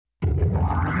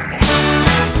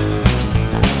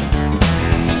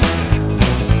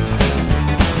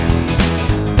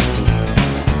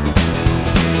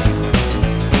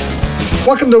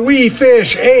Welcome to We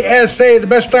Fish ASA, the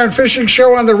best darn fishing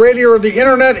show on the radio or the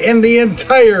internet in the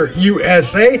entire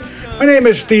USA. My name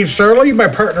is Steve Surley. My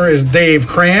partner is Dave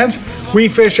Kranz. We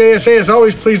Fish ASA is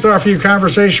always pleased to offer you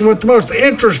conversation with the most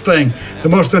interesting, the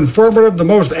most informative, the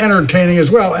most entertaining,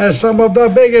 as well as some of the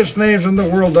biggest names in the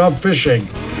world of fishing.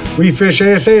 We Fish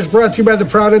ASA is brought to you by the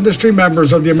proud industry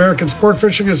members of the American Sport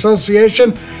Fishing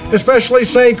Association, especially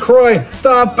St. Croix,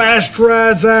 the best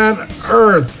rods on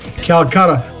earth.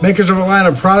 Calcutta, makers of a line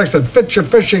of products that fit your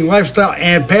fishing lifestyle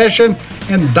and passion,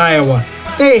 and Daiwa.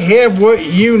 They have what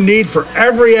you need for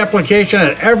every application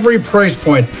at every price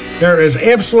point. There is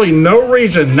absolutely no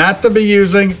reason not to be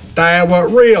using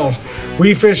Daiwa reels.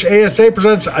 We Fish ASA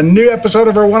presents a new episode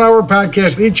of our 1-hour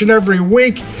podcast each and every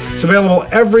week. It's available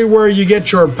everywhere you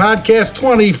get your podcast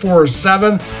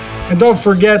 24/7. And don't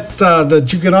forget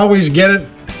that you can always get it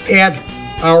at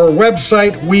our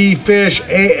website,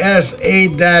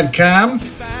 WeFishASA.com.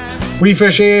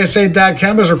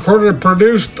 WeFishASA.com is recorded and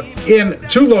produced in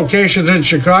 2 locations in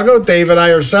Chicago. Dave and I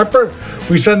are separate.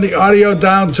 We send the audio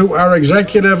down to our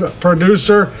executive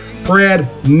producer, Brad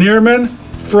Neerman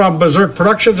from Berserk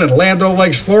Productions in Land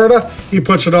O'Lakes, Florida. He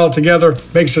puts it all together,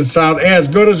 makes it sound as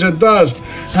good as it does.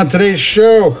 On today's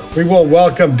show, we will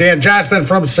welcome Dan Johnston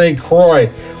from St.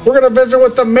 Croix. We're going to visit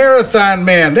with the Marathon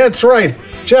Man. That's right.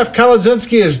 Jeff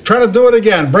Kolodziejski is trying to do it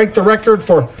again, break the record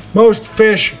for most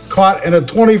fish caught in a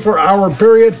 24-hour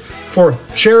period for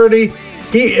charity.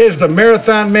 He is the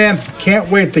Marathon Man. Can't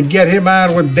wait to get him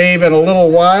on with Dave in a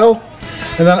little while.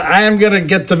 And then I am going to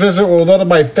get to visit with one of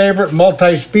my favorite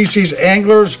multi-species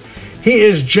anglers. He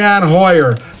is John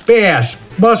Hoyer. Bass,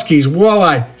 muskies,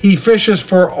 walleye. He fishes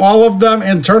for all of them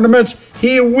in tournaments.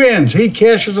 He wins. He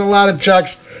cashes a lot of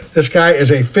checks. This guy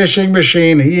is a fishing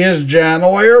machine. He is John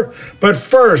Hoyer. But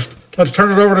first, let's turn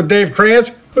it over to Dave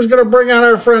Kranz, who's going to bring on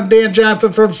our friend Dan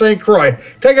Johnston from St. Croix.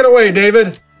 Take it away,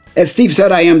 David. As Steve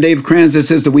said, I am Dave Kranz.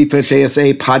 This is the We Fish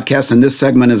ASA podcast, and this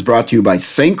segment is brought to you by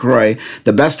St. Croix,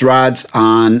 the best rods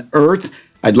on earth.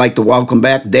 I'd like to welcome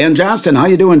back Dan Johnston. How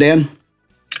you doing, Dan?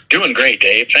 Doing great,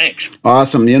 Dave. Thanks.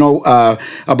 Awesome. You know,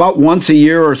 about once a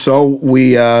year or so,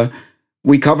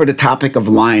 we cover the topic of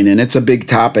line, and it's a big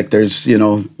topic. There's,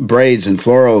 braids and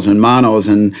florals and monos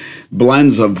and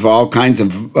blends of all kinds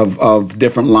of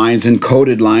different lines and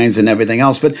coated lines and everything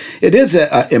else. But it is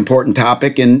an important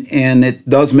topic, and it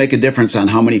does make a difference on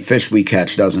how many fish we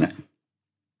catch, doesn't it?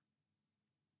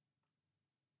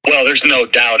 Well, there's no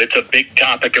doubt. It's a big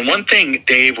topic. And one thing,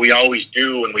 Dave, we always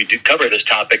do when we do cover this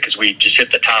topic is we just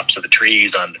hit the tops of the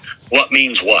trees on what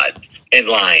means what in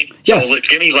line. Yes. So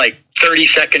give me 30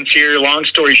 seconds here. Long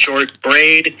story short,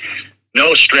 braid,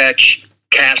 no stretch,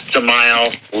 casts a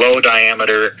mile, low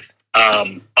diameter,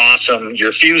 awesome.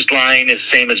 Your fused line is the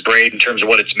same as braid in terms of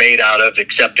what it's made out of,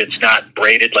 except it's not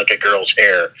braided like a girl's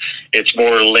hair. It's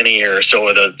more linear, so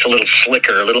it's a little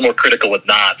slicker, a little more critical with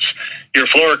knots. Your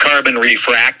fluorocarbon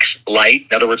refracts light.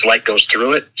 In other words, light goes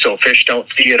through it, so fish don't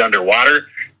see it underwater.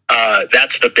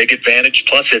 That's the big advantage.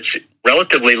 Plus, it's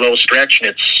relatively low stretch, and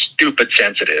it's stupid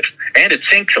sensitive. And it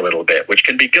sinks a little bit, which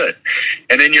can be good.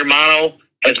 And then your mono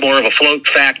has more of a float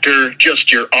factor, just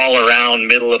your all-around,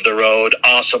 middle-of-the-road,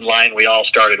 awesome line we all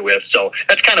started with. So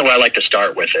that's kind of where I like to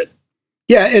start with it.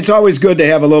 Yeah, it's always good to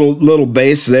have a little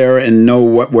base there and know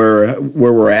where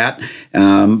we're at.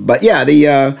 But yeah,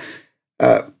 the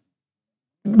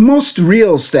most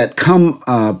reels that come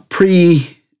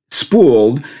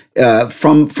pre-spooled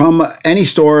from any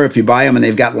store, if you buy them and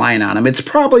they've got line on them, it's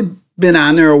probably been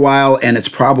on there a while and it's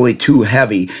probably too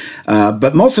heavy.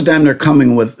 But most of the time they're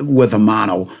coming with a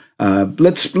mono.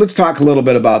 Let's talk a little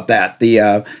bit about that.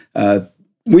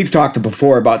 We've talked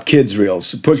before about kids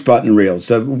reels, push button reels.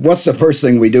 What's the first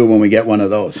thing we do when we get one of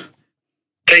those?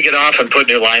 Take it off and put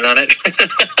new line on it.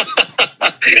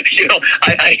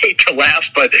 I hate to laugh,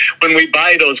 but when we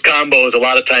buy those combos, a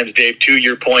lot of times, Dave, to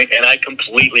your point, and I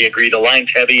completely agree, the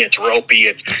line's heavy, it's ropey,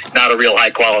 it's not a real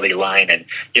high-quality line, and,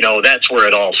 that's where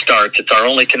it all starts. It's our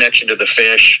only connection to the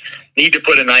fish. Need to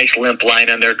put a nice limp line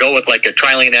on there. Go with like a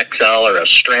Trilene XL or a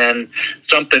Stren,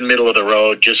 something middle of the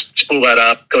road. Just spool that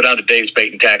up, go down to Dave's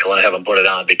Bait and Tackle and have him put it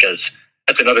on, because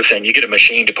that's another thing. You get a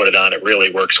machine to put it on, it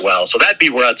really works well. So that'd be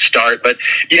where I'd start. But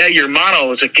yeah, your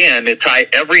monos, again, it's high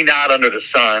every knot under the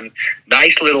sun.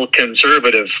 Nice little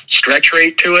conservative stretch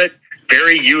rate to it.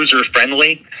 Very user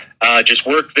friendly.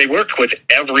 They work with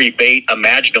every bait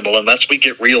imaginable, unless we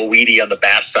get real weedy on the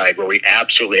bass side where we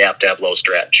absolutely have to have low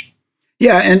stretch.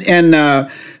 Yeah, and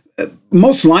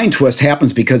most line twist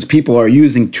happens because people are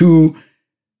using too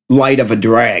light of a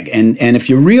drag, and if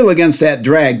you reel against that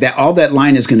drag, that all that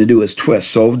line is going to do is twist.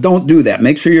 So don't do that.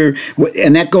 Make sure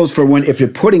and that goes for if you're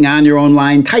putting on your own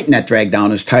line, tighten that drag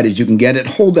down as tight as you can get it,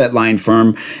 hold that line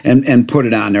firm, and put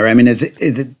it on there. I mean,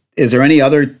 is there any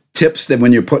other tips that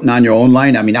when you're putting on your own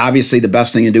line? I mean, obviously the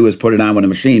best thing to do is put it on with a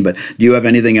machine, but do you have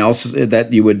anything else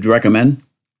that you would recommend?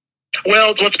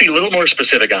 Well, let's be a little more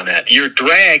specific on that. Your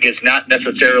drag is not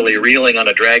necessarily reeling on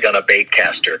a drag on a bait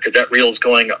caster, because that reel is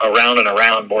going around and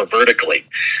around more vertically.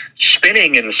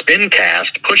 Spinning and spin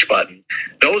cast, push button,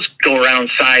 those go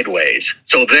around sideways.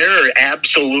 So they're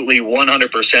absolutely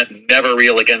 100% never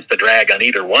reel against the drag on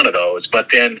either one of those. But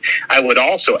then I would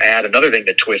also add another thing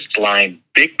that twists line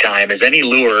big time is any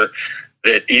lure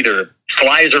that either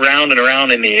flies around and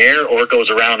around in the air or goes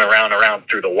around and around and around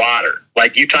through the water.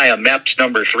 Like you tie a MEPS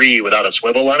number 3 without a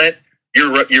swivel on it,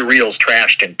 your reel's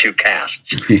trashed in 2 casts.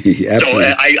 So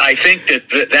I think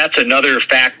that's another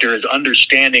factor is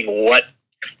understanding what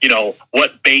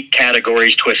bait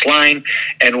categories twist line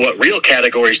and what reel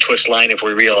categories twist line if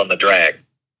we reel on the drag.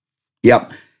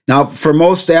 Yep. Now, for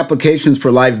most applications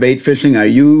for live bait fishing, are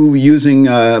you using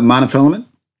monofilament?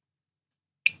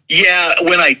 Yeah,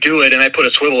 when I do it and I put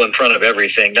a swivel in front of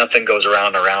everything, nothing goes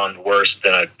around and around worse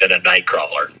than a night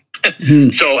crawler.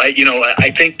 So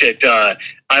I think that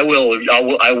I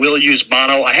will use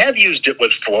mono. I have used it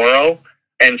with fluoro,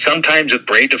 and sometimes with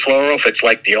braid to fluoro if it's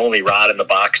like the only rod in the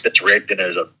box that's rigged and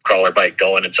there's a crawler bite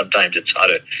going, and sometimes it's out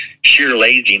of sheer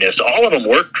laziness. All of them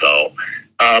work though.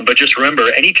 But just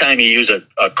remember, anytime you use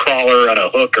a crawler on a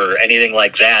hook or anything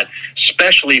like that,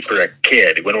 especially for a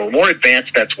kid, when we're more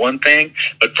advanced, that's one thing.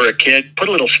 But for a kid, put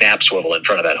a little snap swivel in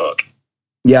front of that hook.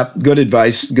 Yep, good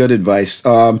advice. Good advice.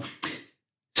 So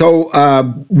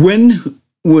when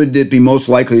would it be most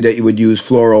likely that you would use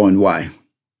fluoro, and why?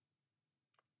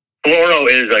 Fluoro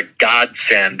is a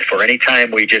godsend for any time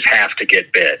we just have to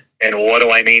get bit. And what do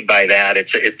I mean by that?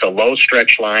 It's a low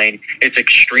stretch line. It's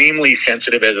extremely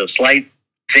sensitive as a slight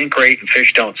sink rate, and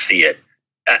fish don't see it.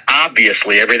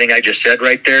 Obviously, everything I just said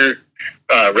right there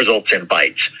results in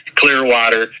bites. Clear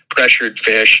water, pressured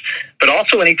fish, but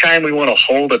also anytime we want to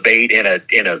hold a bait in a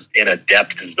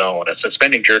depth zone, a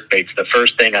suspending jerk bait's the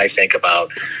first thing I think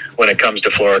about when it comes to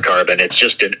fluorocarbon. It's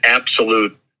just an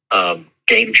absolute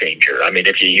game changer. I mean,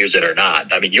 if you use it or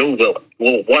not. I mean, will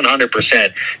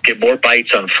 100% get more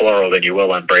bites on fluoro than you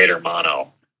will on braid or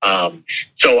mono.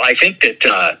 So I think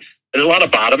that there's a lot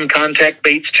of bottom contact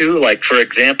baits too. Like, for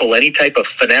example, any type of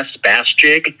finesse bass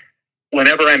jig,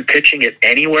 whenever I'm pitching it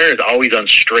anywhere, is always on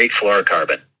straight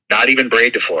fluorocarbon, not even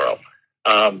braid to fluoro.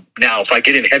 Now, if I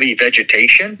get in heavy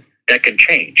vegetation, that can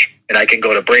change, and I can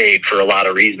go to braid for a lot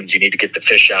of reasons. You need to get the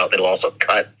fish out. It'll also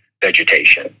cut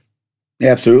vegetation.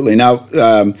 Absolutely. Now,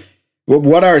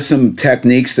 what are some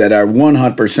techniques that are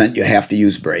 100% you have to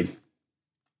use braid?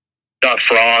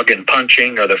 Frog and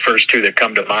punching are the first two that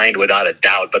come to mind without a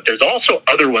doubt, but there's also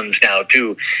other ones now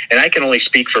too, and I can only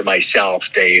speak for myself,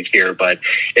 Dave, here, but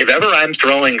if ever I'm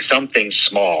throwing something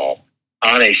small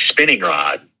on a spinning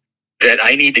rod that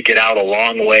I need to get out a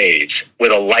long ways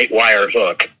with a light wire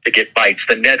hook to get bites,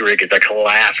 the Ned rig is a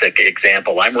classic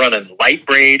example. I'm running light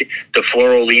braid to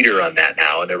fluoro leader on that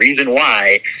now, and the reason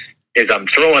why is I'm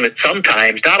throwing it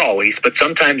sometimes, not always, but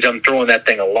sometimes I'm throwing that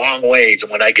thing a long ways,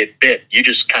 and when I get bit, you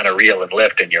just kind of reel and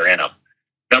lift and you're in them.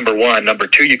 Number one. Number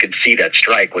two, you can see that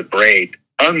strike with braid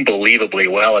unbelievably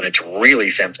well, and it's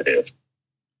really sensitive.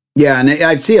 Yeah, and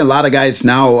I see a lot of guys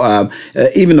now,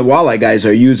 even the walleye guys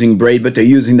are using braid, but they're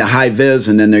using the high vis,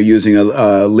 and then they're using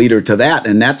a leader to that,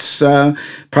 and that's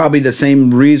probably the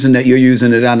same reason that you're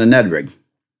using it on a Ned rig.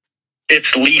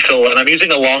 It's lethal, and I'm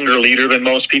using a longer leader than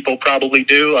most people probably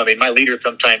do. I mean, my leader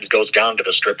sometimes goes down to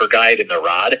the stripper guide in the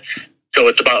rod. So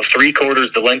it's about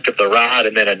 3/4 the length of the rod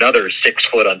and then another 6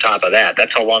 foot on top of that.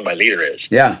 That's how long my leader is.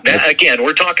 Yeah. Now, again,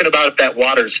 we're talking about if that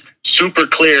water's super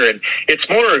clear, and it's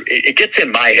more, it gets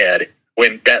in my head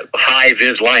when that high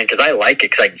vis line, because I like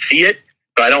it because I can see it,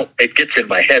 but it gets in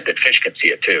my head that fish can see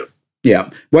it too.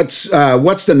 Yeah. What's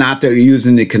the knot that you're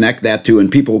using to connect that to?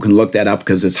 And people can look that up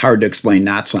because it's hard to explain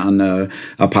knots on a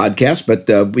podcast,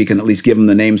 but we can at least give them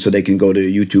the name so they can go to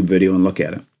a YouTube video and look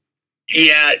at it.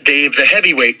 Yeah, Dave, the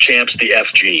heavyweight champ's the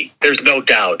FG. There's no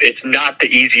doubt. It's not the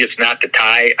easiest knot to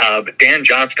tie. Dan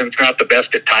Johnston's not the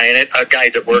best at tying it.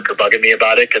 Guys at work are bugging me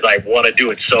about it because I want to do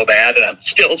it so bad, and I'm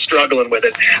still struggling with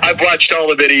it. I've watched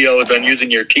all the videos on using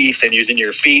your teeth and using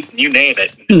your feet, and you name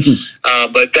it.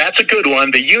 But that's a good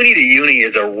one. The uni to uni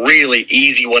is a really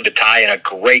easy one to tie and a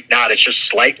great knot. It's just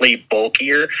slightly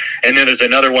bulkier. And then there's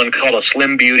another one called a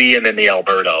Slim Beauty, and then the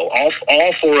Alberto.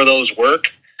 All four of those work.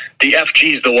 The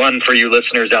FG is the one for you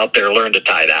listeners out there. Learn to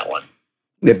tie that one.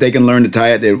 if they can learn to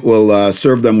tie it, it will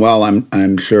serve them well.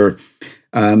 I'm sure.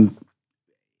 And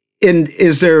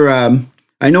is there?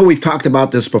 I know we've talked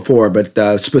about this before,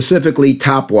 but specifically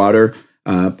top water.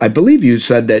 I believe you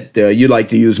said that you like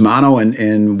to use mono,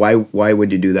 and why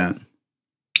would you do that?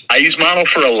 I use mono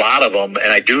for a lot of them,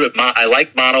 and I do it. I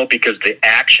like mono because the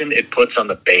action it puts on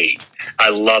the bait. I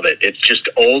love it. It's just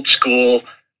old school,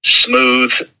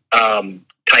 smooth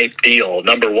type deal.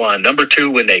 Number one. Number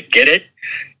two, when they get it,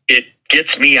 it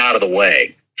gets me out of the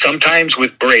way. Sometimes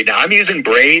with braid. Now I'm using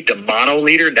braid to mono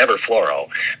leader, never fluoro,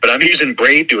 but I'm using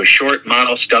braid to a short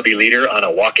mono stubby leader on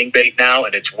a walking bait now,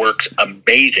 and it works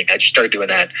amazing. I just started doing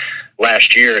that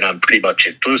last year, and I'm pretty much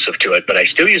exclusive to it. But I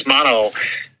still use mono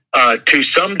to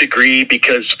some degree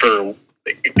because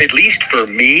at least for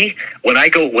me, when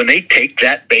they take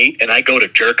that bait and I go to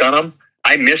jerk on them,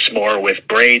 I miss more with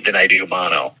braid than I do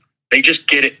mono. They just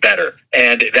get it better,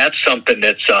 and that's something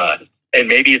that's. And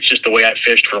maybe it's just the way I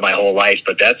fished for my whole life,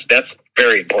 but that's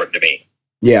very important to me.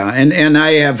 Yeah, and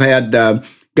I have had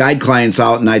guide clients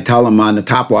out, and I tell them on the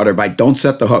topwater bite, don't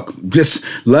set the hook. Just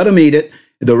let them eat it.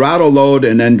 The rod will load,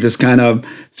 and then just kind of,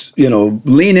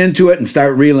 lean into it and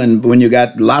start reeling when you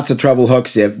got lots of treble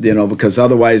hooks, because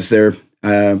otherwise the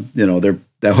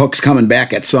hook's coming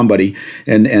back at somebody,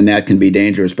 and that can be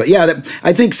dangerous. But yeah,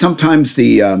 I think sometimes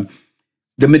the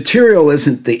material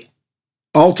isn't the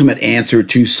ultimate answer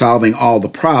to solving all the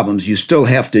problems. You still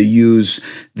have to use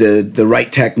the right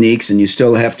techniques, and you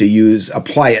still have to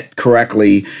apply it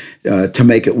correctly to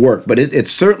make it work. But it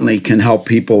certainly can help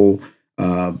people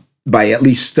by at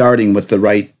least starting with the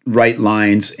right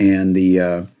lines and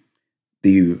the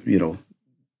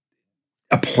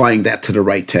applying that to the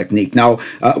right technique. Now,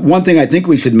 one thing I think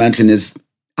we should mention is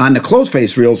on the closed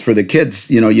face reels for the kids,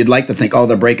 you'd like to think,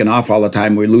 they're breaking off all the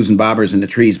time. We're losing bobbers in the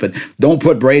trees, but don't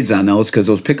put braids on those because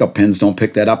those pickup pins don't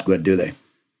pick that up good, do they?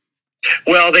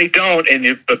 Well, they don't. And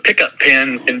the pickup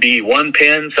pin can be one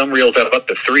pin. Some reels have up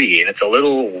to three, and it's a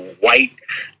little white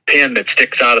pin that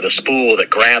sticks out of the spool that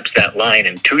grabs that line.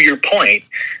 And to your point,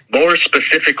 more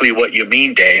specifically what you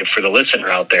mean, Dave, for the listener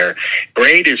out there,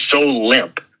 braid is so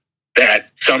limp that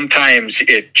sometimes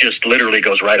it just literally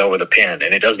goes right over the pin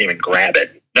and it doesn't even grab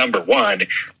it. Number one.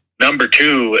 Number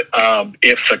two,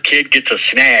 if a kid gets a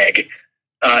snag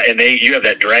and you have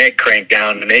that drag crank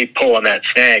down and they pull on that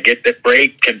snag, the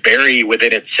braid can bury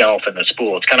within itself in the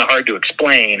spool. It's kind of hard to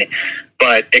explain,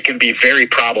 but it can be very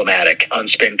problematic on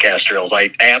spin cast reels.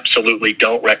 I absolutely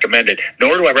don't recommend it,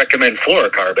 nor do I recommend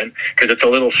fluorocarbon because it's a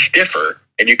little stiffer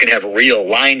and you can have real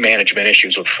line management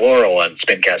issues with fluoro on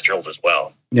spin cast reels as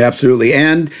well. Yeah, absolutely.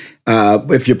 And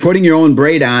if you're putting your own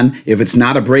braid on, if it's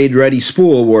not a braid-ready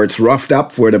spool where it's roughed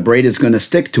up where the braid is going to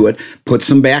stick to it, put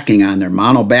some backing on there,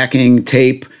 mono backing,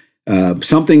 tape,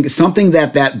 something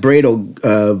that braid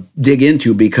will dig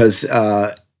into because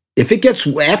after it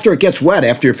gets wet,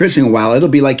 after you're fishing a while, it'll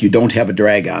be like you don't have a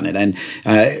drag on it. And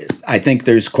I think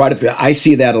there's quite a few. I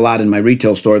see that a lot in my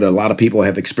retail store that a lot of people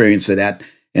have experienced that.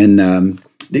 And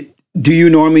do you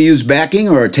normally use backing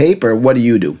or tape, or what do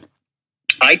you do?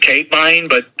 I tape mine,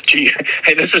 but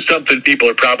and this is something people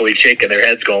are probably shaking their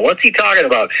heads going, what's he talking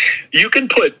about? You can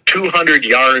put 200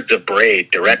 yards of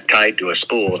braid direct tied to a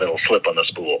spool and it'll slip on the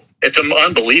spool. It's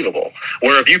unbelievable.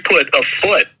 Where if you put a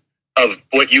foot of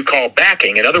what you call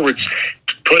backing, in other words,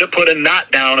 put a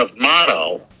knot down of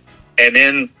mono and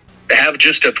then have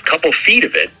just a couple feet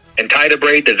of it and tie the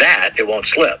braid to that, it won't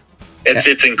slip.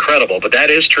 It's incredible, but that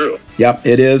is true. Yep,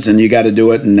 it is, and you got to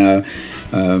do it. And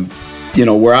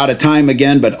we're out of time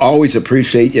again, but always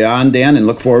appreciate you on, Dan, and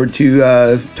look forward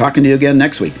to talking to you again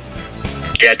next week.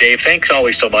 Yeah, Dave, thanks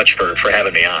always so much for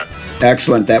having me on.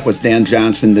 Excellent. That was Dan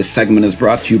Johnston. This segment is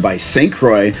brought to you by St.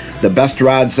 Croix, the best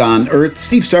rods on earth.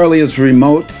 Steve Starley is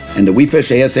remote, and the We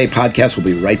Fish ASA podcast will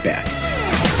be right back.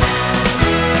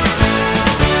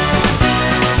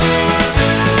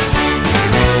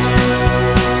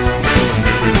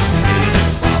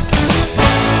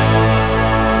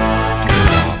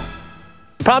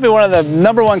 Probably one of the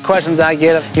number one questions I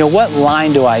get, what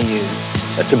line do I use?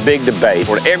 That's a big debate.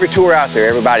 On every tour out there,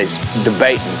 everybody's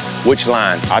debating which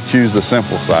line. I choose the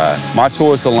simple side. My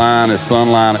choice of line is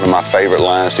Sunline. One of my favorite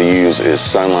lines to use is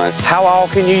Sunline. How all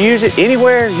can you use it?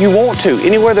 Anywhere you want to.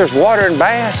 Anywhere there's water and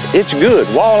bass, it's good.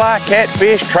 Walleye,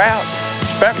 catfish, trout,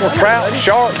 speckled trout,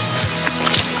 sharks.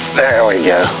 There we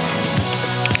go.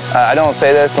 I don't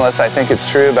say this unless I think it's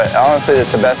true, but honestly,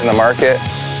 it's the best in the market.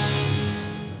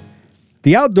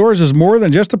 The outdoors is more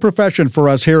than just a profession for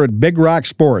us here at Big Rock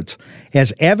Sports.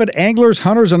 As avid anglers,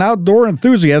 hunters, and outdoor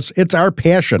enthusiasts, it's our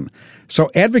passion. So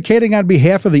advocating on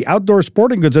behalf of the outdoor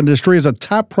sporting goods industry is a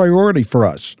top priority for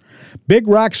us. Big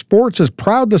Rock Sports is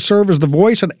proud to serve as the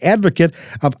voice and advocate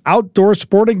of outdoor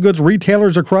sporting goods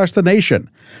retailers across the nation.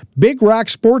 Big Rock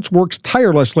Sports works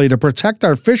tirelessly to protect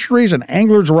our fisheries and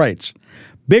anglers' rights.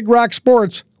 Big Rock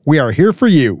Sports, we are here for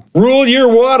you. Rule your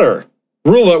water.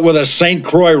 Rule it with a St.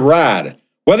 Croix rod.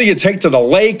 Whether you take to the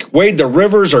lake, wade the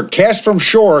rivers, or cast from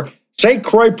shore, St.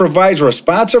 Croix provides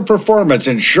responsive performance,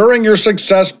 ensuring your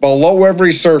success below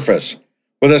every surface.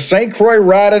 With a St. Croix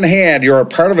rod in hand, you are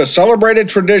part of a celebrated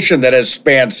tradition that has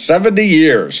spanned 70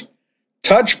 years.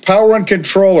 Touch, power, and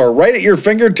control are right at your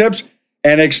fingertips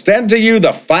and extend to you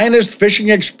the finest fishing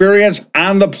experience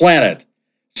on the planet.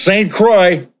 St.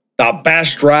 Croix, the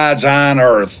best rods on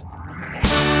earth.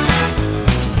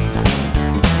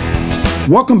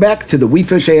 Welcome back to the We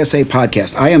Fish ASA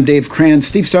podcast. I am Dave Cran.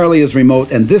 Steve Starley is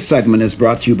remote, and this segment is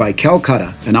brought to you by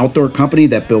Calcutta, an outdoor company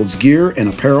that builds gear and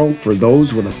apparel for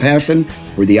those with a passion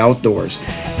for the outdoors.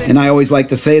 And I always like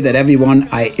to say that everyone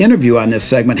I interview on this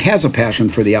segment has a passion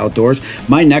for the outdoors.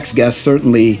 My next guest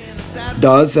certainly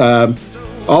does.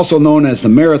 Also known as the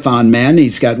Marathon Man.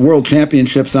 He's got world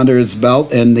championships under his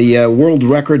belt and the world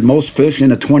record most fish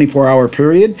in a 24-hour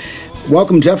period.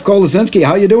 Welcome, Jeff Kolosinski.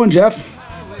 How you doing, Jeff?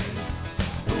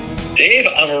 Dave,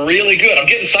 I'm really good. I'm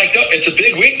getting psyched up. It's a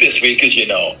big week this week, as you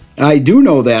know. I do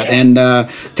know that. And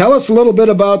tell us a little bit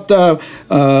about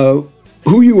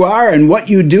who you are and what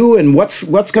you do and what's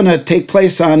going to take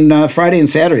place on Friday and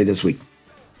Saturday this week.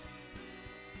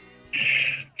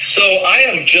 So I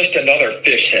am just another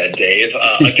fish head, Dave.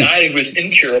 A guy who is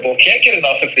incurable, can't get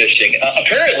enough of fishing.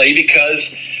 Apparently because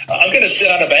I'm going to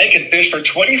sit on a bank and fish for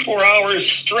 24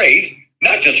 hours straight.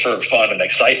 Not just for fun and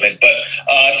excitement, but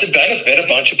to benefit a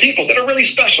bunch of people that are really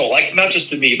special, like not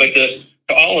just to me, but to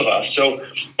all of us. So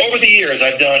over the years,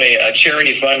 I've done a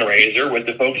charity fundraiser with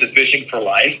the folks at Fishing for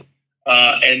Life,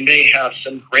 and they have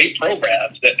some great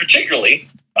programs that particularly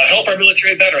help our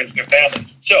military veterans and their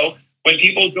families. So when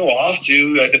people go off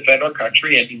to defend our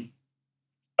country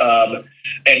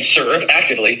and serve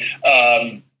actively,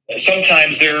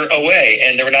 sometimes they're away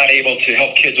and they're not able to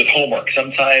help kids with homework.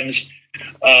 Sometimes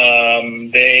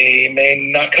they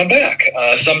may not come back.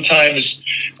 Sometimes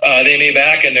they may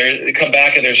come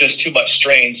back and there's just too much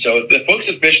strain. So the folks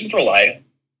at Fishing for Life,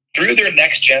 through their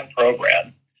Next Gen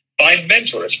program, find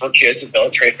mentors for kids and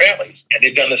military families. And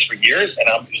they've done this for years, and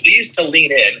I'm pleased to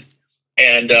lean in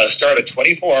and start a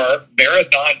 24-hour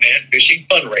Marathon Man Fishing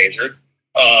fundraiser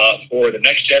for the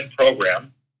Next Gen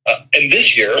program. And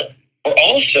this year, we're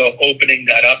also opening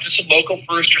that up to some local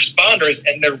first responders.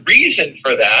 And the reason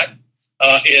for that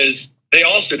is they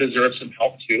also deserve some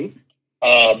help too.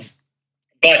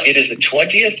 But it is the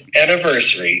 20th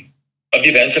anniversary of the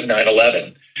events of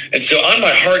 9/11. And so on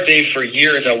my hard day for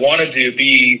years, I wanted to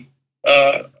be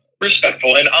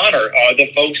respectful and honor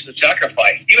the folks that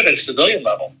sacrificed, even at a civilian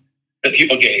level, that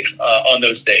people gave on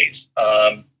those days.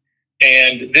 And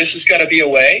this has got to be a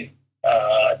way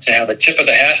to have a tip of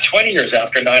the hat. 20 years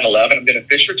after 9/11, I'm going to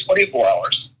fish for 24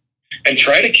 hours and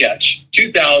try to catch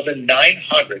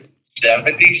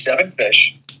 2,977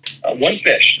 fish, one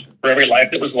fish for every life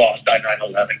that was lost on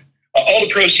 9/11. All the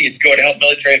proceeds go to help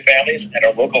military families and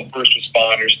our local first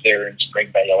responders there in Spring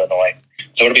Bay, Illinois.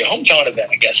 So it'll be a hometown event,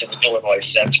 I guess, in the Illinois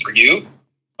sense for you.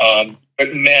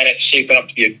 But man, it's shaping up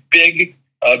to be a big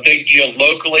deal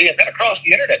locally and then across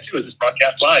the internet too, as it's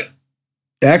broadcast live.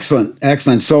 Excellent,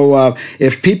 excellent. So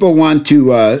if people want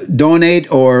to donate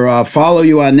or follow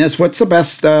you on this, what's the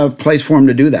best place for them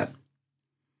to do that?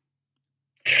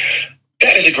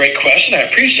 That is a great question. I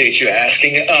appreciate you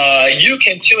asking. You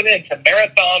can tune in to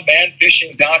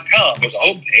marathonmanfishing.com. There's a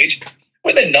homepage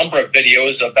with a number of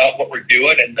videos about what we're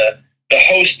doing, and the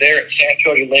host there at San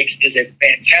Cody Lakes is a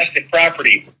fantastic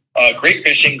property. Great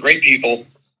fishing, great people,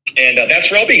 and that's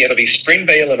where I'll be. It'll be Spring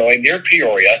Bay, Illinois, near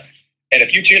Peoria. And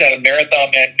if you tune in on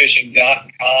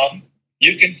marathonmanfishing.com,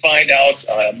 you can find out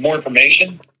more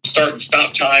information, start and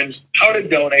stop times, how to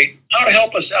donate, how to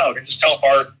help us out, and just help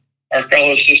our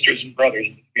fellow sisters and brothers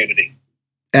in the community.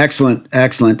 Excellent,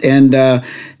 excellent. And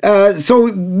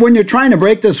so, when you're trying to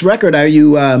break this record, are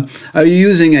you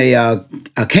using a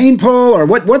cane pole, or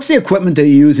what's the equipment that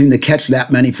you're using to catch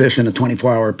that many fish in a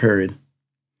 24-hour period?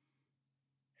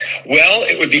 Well,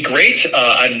 it would be great.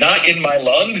 I'm not in my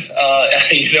lungs.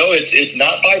 It's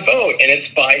not by boat, and it's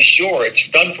by shore. It's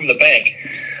done from the bank.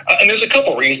 And there's a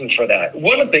couple reasons for that.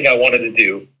 One thing I wanted to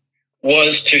do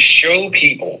was to show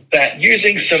people that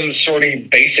using some sort of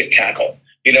basic tackle,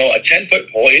 a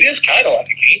 10-foot pole, it is kind of like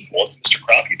a cane pole. It's Mr.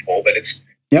 Crappie pole, but it's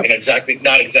not exactly a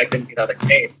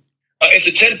cane. It's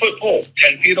a 10-foot pole,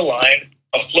 10 feet of line,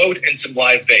 a float, and some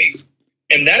live bait.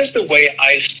 And that is the way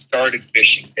I started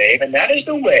fishing, Dave. And that is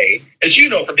the way, as you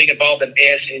know, from being involved in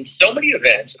in so many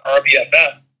events,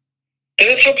 RBFF, and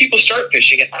that's how people start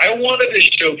fishing. And I wanted to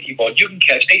show people you can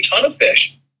catch a ton of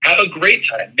fish, have a great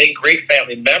time, make great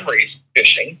family memories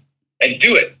fishing, and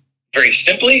do it very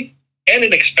simply and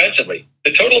inexpensively.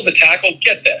 The total of the tackle,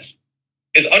 get this,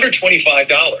 is under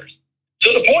 $25.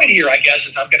 So the point here, I guess,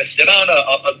 is I'm going to sit on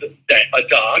a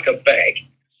dock, a bank,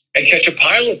 and catch a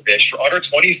pile of fish for under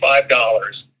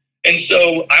 $25. And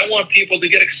so I want people to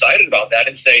get excited about that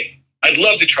and say, I'd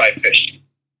love to try fishing.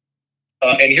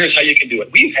 And here's how you can do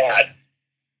it. We've had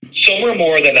somewhere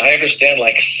more than I understand,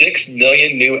 like 6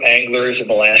 million new anglers in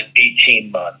the last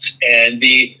 18 months. And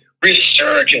the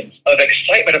resurgence of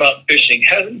excitement about fishing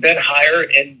hasn't been higher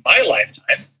in my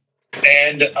lifetime.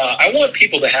 And I want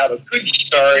people to have a good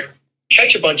start,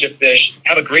 catch a bunch of fish,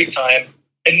 have a great time,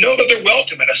 and know that they're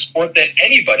welcome in a sport that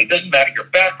anybody, doesn't matter your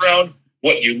background,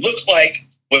 what you look like,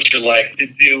 what you like to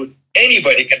do,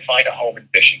 anybody can find a home in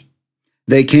fishing.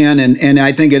 They can, and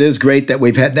I think it is great that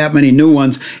we've had that many new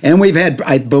ones, and we've had,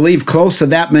 I believe, close to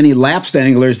that many lapsed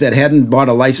anglers that hadn't bought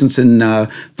a license in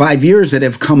 5 years that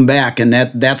have come back, and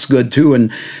that's good too.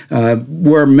 And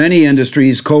where many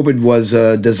industries, COVID was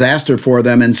a disaster for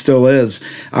them and still is.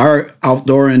 Our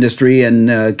outdoor industry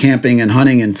and camping and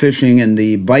hunting and fishing and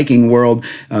the biking world,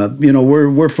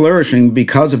 we're flourishing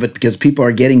because of it, because people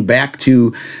are getting back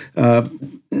to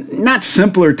not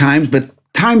simpler times, but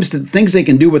times to things they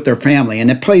can do with their family,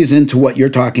 and it plays into what you're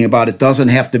talking about. It doesn't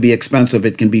have to be expensive.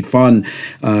 It can be fun.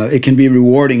 It can be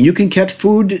rewarding. You can catch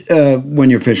food when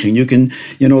you're fishing. You can,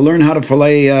 learn how to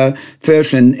fillet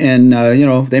fish, and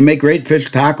they make great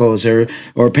fish tacos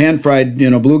or pan fried,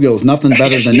 bluegills. Nothing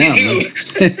better than them.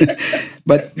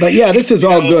 But yeah, this is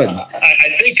all good.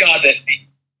 I thank God that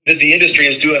the industry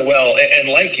is doing well, and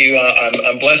like you,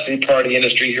 I'm blessed to be part of the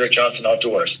industry here at Johnson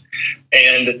Outdoors,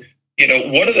 and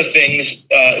one of the things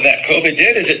that COVID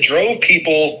did is it drove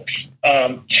people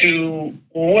to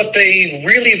what they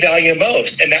really value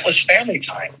most, and that was family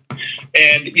time.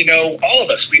 And, all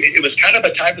of us, it was kind of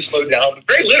a time to slow down,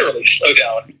 very literally slow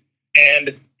down,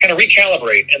 and kind of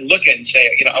recalibrate and look and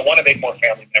say, I want to make more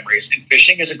family memories. And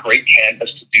fishing is a great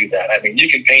canvas to do that. I mean, you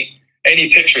can paint any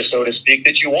picture, so to speak,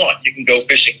 that you want. You can go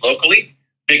fishing locally,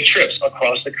 big trips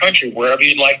across the country, wherever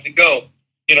you'd like to go.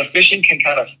 Fishing can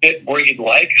kind of fit where you'd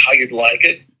like, how you'd like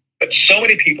it. But so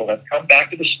many people have come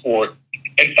back to the sport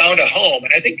and found a home.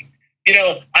 And I think,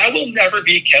 I will never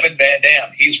be Kevin Van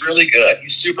Dam. He's really good.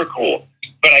 He's super cool.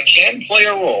 But I can play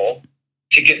a role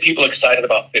to get people excited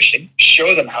about fishing,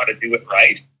 show them how to do it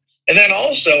right. And then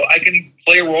also I can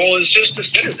play a role as just a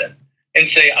citizen and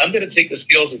say, I'm going to take the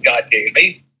skills that God gave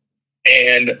me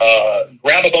and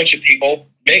grab a bunch of people,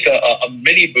 make a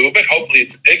mini movement. Hopefully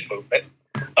it's a big movement.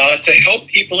 To help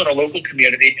people in our local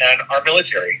community and our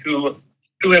military who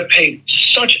have paid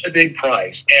such a big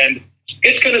price. And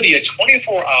it's going to be a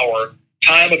 24-hour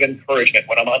time of encouragement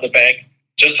when I'm on the bank,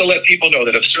 just to let people know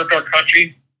that have served our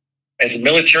country as a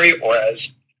military or as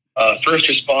first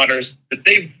responders, that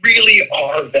they really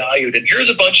are valued. And here's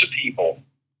a bunch of people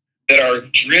that are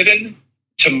driven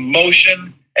to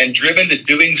motion and driven to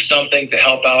doing something to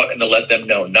help out and to let them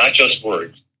know, not just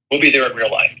words. We'll be there in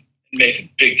real life and make a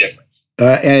big difference.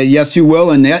 Yes, you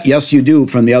will, and yes, you do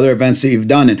from the other events that you've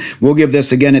done. And we'll give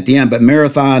this again at the end, but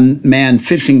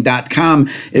marathonmanfishing.com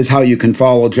is how you can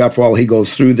follow Jeff while he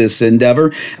goes through this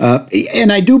endeavor.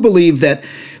 And I do believe that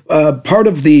part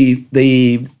of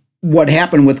the what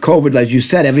happened with COVID, as you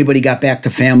said, everybody got back to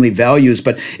family values,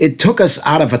 but it took us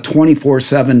out of a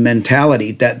 24/7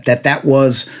 mentality that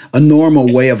was a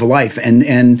normal way of life.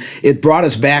 And it brought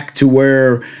us back to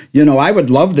where, I would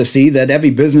love to see that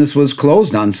every business was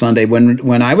closed on Sunday.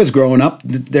 When I was growing up,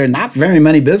 there not very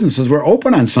many businesses were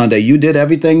open on Sunday. You did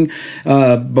everything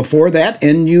before that,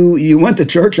 and you went to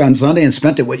church on Sunday and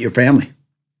spent it with your family.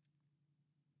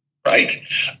 Right.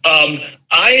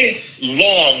 I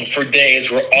long for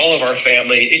days where all of our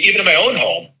family, even in my own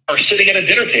home, are sitting at a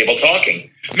dinner table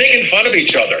talking, making fun of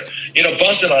each other,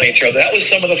 busting on each other. That was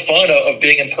some of the fun of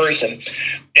being in person.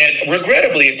 And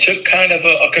regrettably, it took kind of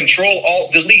a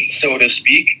Control-Alt-Delete, so to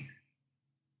speak,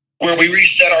 where we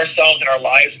reset ourselves in our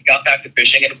lives and got back to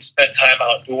fishing and spent time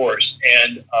outdoors.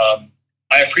 And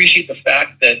I appreciate the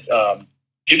fact that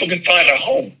people can find a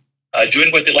home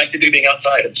doing what they like to do, being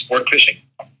outside and sport fishing.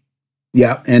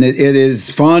 Yeah, and it is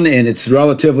fun, and it's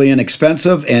relatively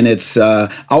inexpensive, and it's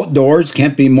outdoors.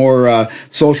 Can't be more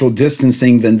social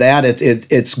distancing than that.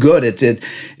 It's good. It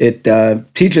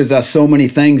teaches us so many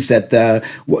things that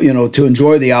to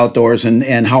enjoy the outdoors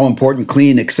and how important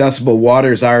clean, accessible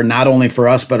waters are, not only for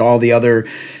us but all the other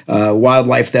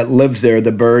wildlife that lives there,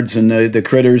 the birds and the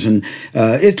critters, and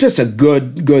it's just a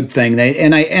good thing.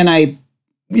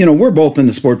 We're both in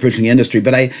the sport fishing industry,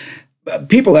 but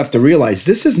people have to realize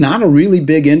this is not a really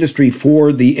big industry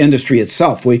for the industry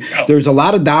itself. There's a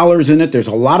lot of dollars in it. There's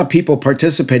a lot of people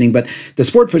participating, but the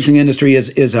sport fishing industry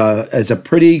is a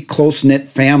pretty close knit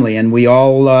family, and we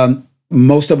all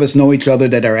most of us know each other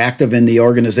that are active in the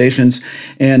organizations,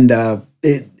 and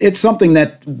it's something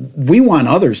that we want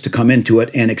others to come into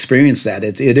it and experience that.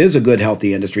 It is a good,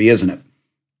 healthy industry, isn't it?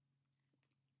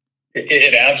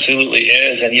 It absolutely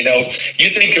is. And, you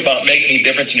think about making a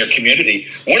difference in your community.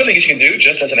 One of the things you can do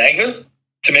just as an angler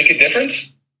to make a difference,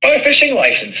 buy a fishing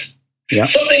license. Yeah.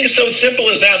 Something so simple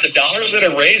as that. The dollars that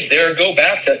are raised there go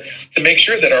back to make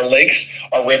sure that our lakes,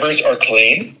 our rivers are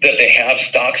clean, that they have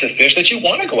stocks of fish that you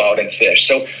want to go out and fish.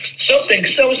 So something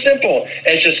so simple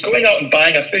as just going out and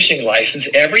buying a fishing license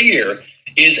every year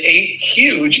is a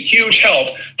huge, huge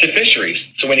help to fisheries.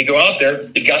 So when you go out there,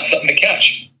 you've got something to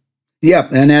catch. Yeah,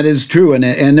 and that is true, and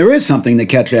there is something to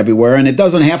catch everywhere, and it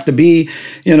doesn't have to be,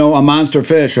 a monster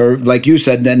fish, or like you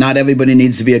said, that not everybody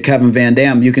needs to be a Kevin Van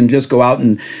Dam. You can just go out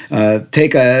and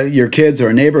take your kids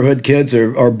or neighborhood kids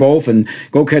or both, and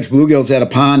go catch bluegills at a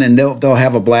pond, and they'll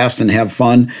have a blast and have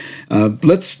fun.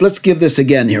 Let's give this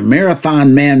again here: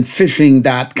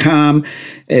 marathonmanfishing.com.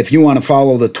 If you want to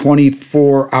follow the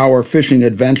 24-hour fishing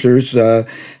adventures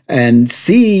and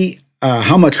see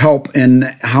how much help and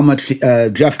how much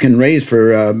Jeff can raise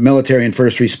for military and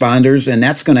first responders. And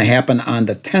that's going to happen on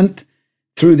the 10th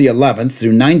through the 11th,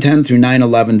 through 9/10 through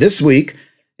 9/11 this week.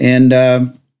 And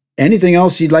anything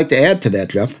else you'd like to add to that,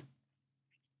 Jeff?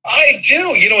 I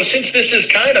do. Since this is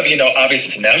kind of, obviously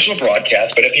it's a national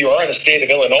broadcast, but if you are in the state of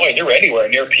Illinois and you're anywhere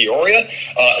near Peoria,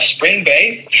 Spring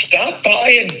Bay, stop by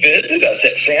and visit us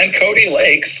at Sandcody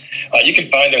Lakes. You can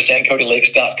find their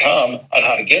sandcodylakes.com on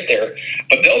how to get there.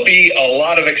 But there'll be a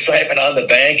lot of excitement on the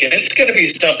bank, and it's going to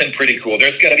be something pretty cool.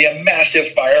 There's going to be a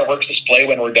massive fireworks display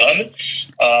when we're done.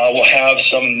 We'll have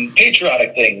some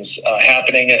patriotic things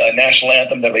happening, a national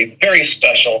anthem that'll be very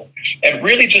special, and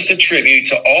really just a tribute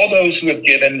to all those who have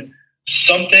given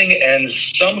something and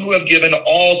some who have given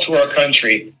all to our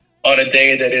country on a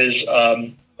day that is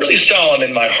really solemn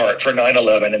in my heart for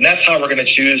 9/11. And that's how we're going to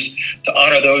choose to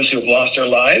honor those who have lost their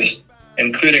lives,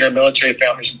 including our military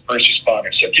families and first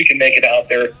responders. So if you can make it out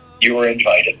there, you are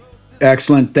invited.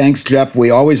 Excellent. Thanks, Jeff. We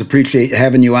always appreciate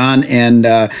having you on,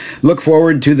 and look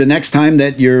forward to the next time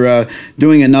that you're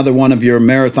doing another one of your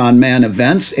Marathon Man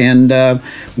events, and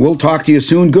we'll talk to you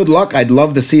soon. Good luck. I'd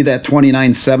love to see that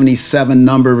 2977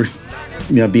 number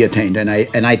be attained, and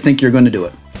I think you're going to do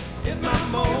it.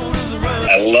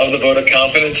 I love the vote of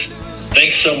confidence.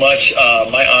 Thanks so much.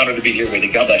 My honor to be here with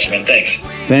you. God bless you, man. Thanks.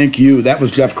 Thank you. That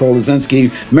was Jeff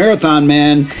Kolozinski, Marathon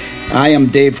Man. I am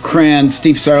Dave Cran.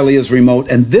 Steve Sarley is remote,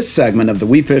 and this segment of the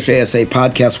We Fish ASA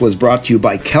podcast was brought to you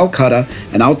by Calcutta,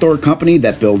 an outdoor company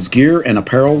that builds gear and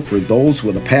apparel for those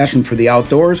with a passion for the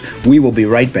outdoors. We will be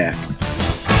right back.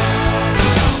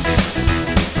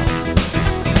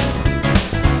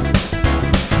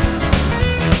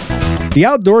 The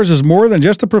outdoors is more than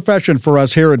just a profession for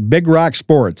us here at Big Rock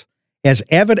Sports. As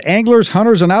avid anglers,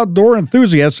 hunters, and outdoor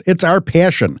enthusiasts, it's our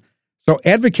passion. So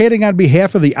advocating on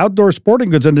behalf of the outdoor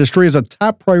sporting goods industry is a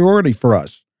top priority for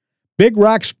us. Big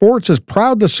Rock Sports is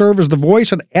proud to serve as the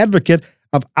voice and advocate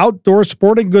of outdoor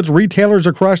sporting goods retailers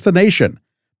across the nation.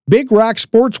 Big Rock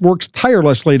Sports works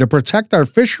tirelessly to protect our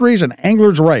fisheries and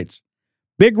anglers' rights.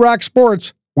 Big Rock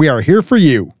Sports, we are here for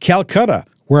you. Calcutta,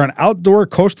 we're an outdoor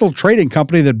coastal trading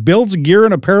company that builds gear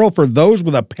and apparel for those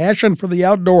with a passion for the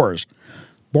outdoors.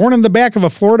 Born in the back of a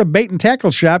Florida bait and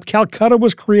tackle shop, Calcutta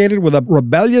was created with a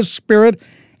rebellious spirit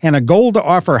and a goal to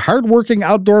offer hardworking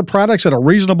outdoor products at a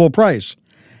reasonable price.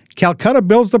 Calcutta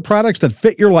builds the products that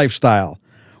fit your lifestyle.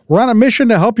 We're on a mission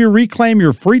to help you reclaim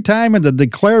your free time and to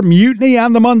declare mutiny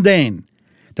on the mundane.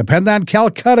 Depend on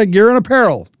Calcutta gear and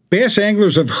apparel. Bass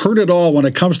anglers have heard it all when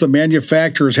it comes to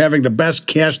manufacturers having the best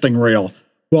casting reel.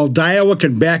 Well, Daiwa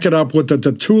can back it up with the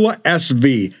Tatula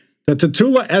SV. The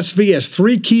Tatula SV has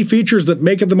three key features that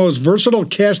make it the most versatile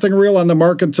casting reel on the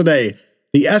market today.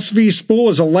 The SV spool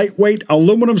is a lightweight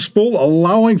aluminum spool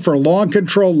allowing for long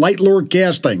control light lure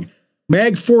casting.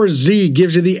 Mag 4Z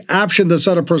gives you the option to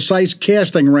set a precise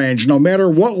casting range no matter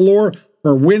what lure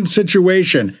or wind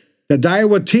situation. The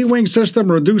Daiwa T-Wing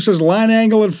system reduces line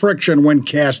angle and friction when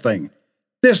casting.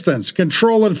 distance,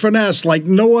 control, and finesse like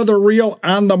no other reel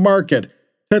on the market.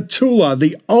 Tatula,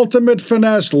 the ultimate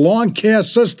finesse long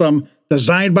cast system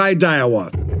designed by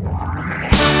Daiwa.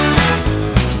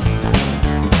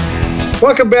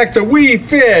 Welcome back to We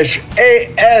Fish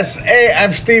ASA.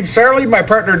 I'm Steve Sarley. My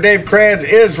partner Dave Kranz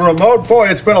is remote. Boy,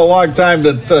 it's been a long time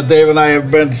that Dave and I have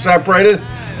been separated.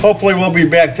 Hopefully we'll be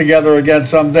back together again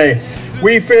someday.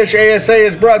 We Fish ASA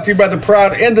is brought to you by the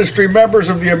proud industry members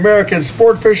of the American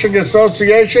Sport Fishing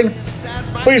Association.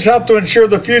 Please help to ensure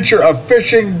the future of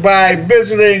fishing by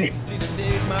visiting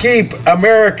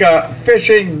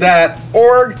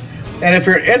keepamericafishing.org. And if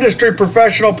you're an industry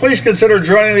professional, please consider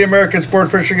joining the American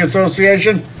Sport Fishing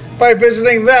Association by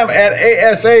visiting them at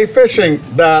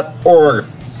asafishing.org.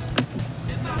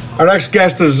 Our next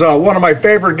guest is one of my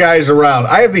favorite guys around.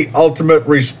 I have the ultimate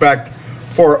respect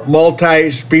for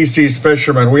multi-species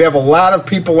fishermen. We have a lot of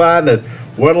people on that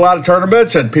win a lot of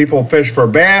tournaments, and people fish for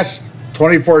bass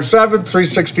 24/7,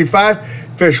 365,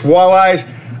 fish walleyes.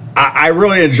 I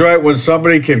really enjoy it when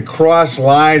somebody can cross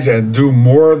lines and do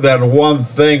more than one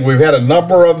thing. We've had a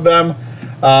number of them.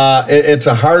 It's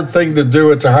a hard thing to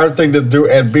do. It's a hard thing to do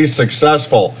and be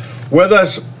successful. With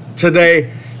us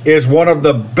today is one of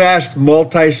the best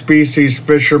multi-species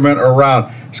fishermen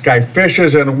around. This guy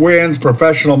fishes and wins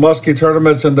professional muskie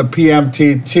tournaments in the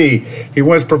PMTT. He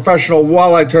wins professional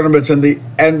walleye tournaments in the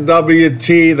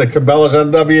NWT, the Cabela's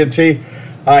NWT.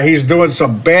 He's doing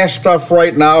some bass stuff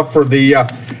right now for the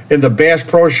in the Bass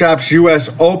Pro Shops U.S.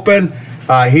 Open.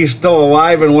 He's still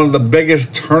alive in one of the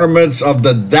biggest tournaments of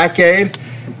the decade.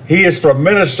 He is from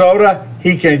Minnesota.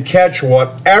 He can catch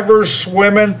whatever's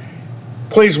swimming.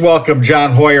 Please welcome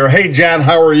John Hoyer. Hey, John,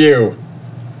 how are you?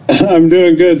 I'm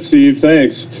doing good, Steve.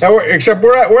 Thanks. Except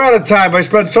we're out of time. I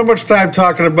spent so much time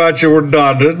talking about you. We're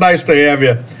done. It's nice to have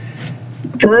you.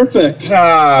 Perfect.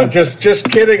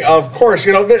 Just kidding. Of course,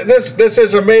 this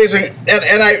is amazing.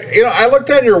 And I looked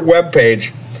on your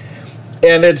webpage,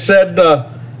 and it said,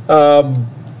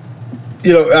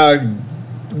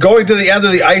 going to the end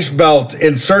of the ice belt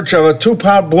in search of a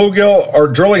 2-pound bluegill or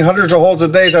drilling hundreds of holes a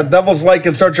day at Devil's Lake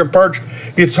in search of perch.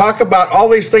 You talk about all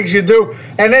these things you do,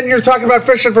 and then you're talking about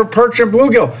fishing for perch and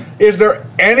bluegill. Is there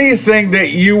anything that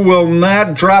you will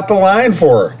not drop a line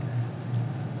for?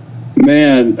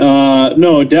 Man,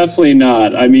 no, definitely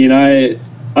not. I mean, I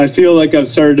feel like I've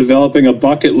started developing a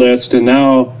bucket list, and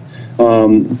now,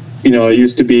 it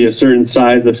used to be a certain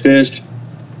size of fish,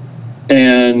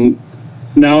 and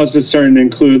now it's just starting to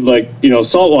include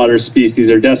saltwater species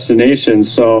or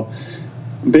destinations. So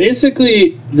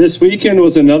basically this weekend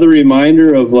was another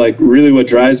reminder of really what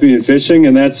drives me in fishing.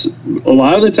 And that's a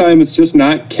lot of the time it's just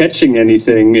not catching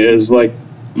anything is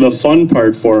the fun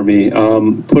part for me,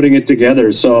 putting it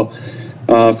together. So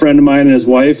a friend of mine and his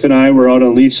wife and I were out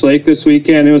on Leech Lake this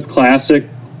weekend. It was classic,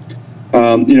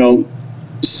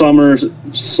 summer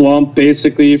slump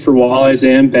basically for walleyes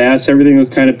and bass. Everything was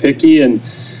kind of picky, and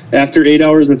after 8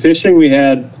 hours of fishing, we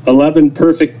had 11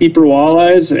 perfect keeper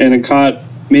walleyes, and it caught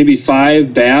maybe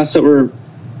 5 bass that were,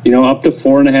 up to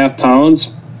 4.5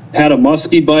 pounds. Had a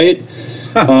muskie bite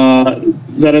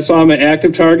that I saw on my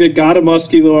active target, got a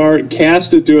muskie lure,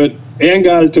 cast it to it, and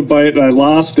got it to bite, and I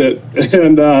lost it.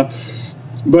 And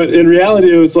but in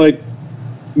reality, it was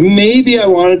maybe I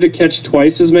wanted to catch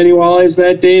twice as many walleyes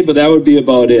that day, but that would be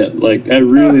about it. I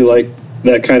really like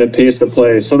that kind of pace of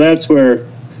play. So that's where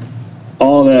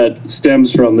all that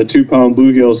stems from, the 2-pound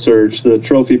bluegill search, the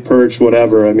trophy perch,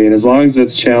 whatever. I mean, as long as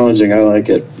it's challenging, I like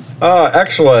it.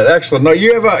 Excellent. No,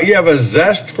 you have a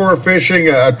zest for fishing,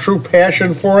 a true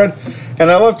passion for it, and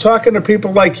I love talking to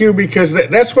people like you because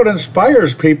that's what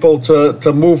inspires people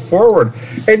to move forward.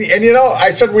 And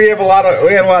I said we had a lot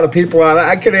of people on.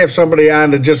 I could have somebody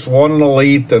on that just won an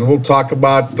elite, and we'll talk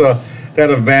about that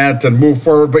event and move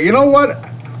forward. But you know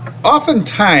what?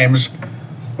 Oftentimes,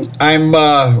 I'm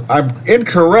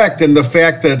incorrect in the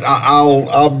fact that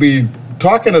I'll be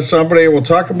talking to somebody. We'll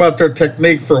talk about their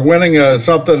technique for winning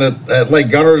something at Lake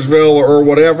Guntersville or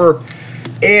whatever,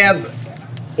 and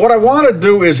what I want to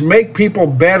do is make people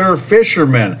better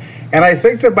fishermen. And I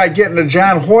think that by getting to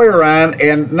John Hoyer on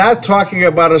and not talking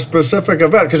about a specific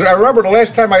event, because I remember the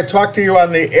last time I talked to you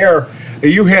on the air,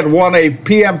 you had won a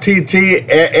PMTT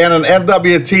and an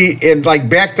NWT in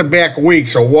back-to-back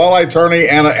weeks, a walleye tourney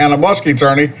and a muskie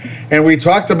tourney, and we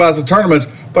talked about the tournaments.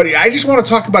 But I just want to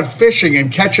talk about fishing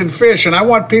and catching fish, and I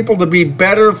want people to be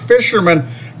better fishermen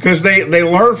because they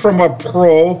learn from a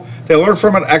pro, they learn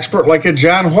from an expert like a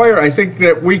John Hoyer. I think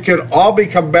that we could all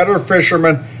become better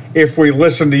fishermen if we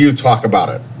listen to you talk about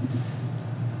it.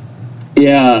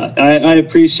 Yeah, I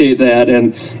appreciate that.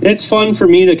 And it's fun for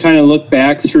me to kind of look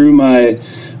back through my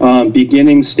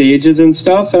beginning stages and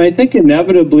stuff. And I think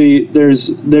inevitably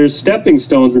there's stepping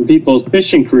stones in people's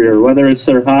fishing career, whether it's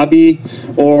their hobby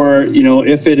or,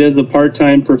 if it is a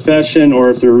part-time profession or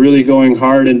if they're really going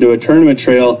hard into a tournament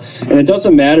trail. And it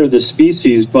doesn't matter the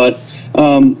species, but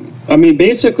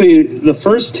basically the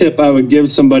first tip I would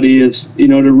give somebody is,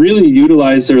 to really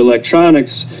utilize their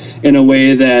electronics in a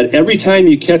way that every time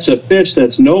you catch a fish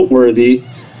that's noteworthy,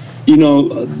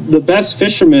 the best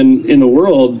fishermen in the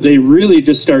world, they really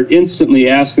just start instantly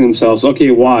asking themselves,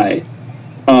 okay, why?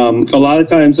 A lot of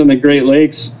times on the Great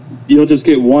Lakes, you'll just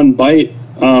get one bite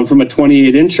from a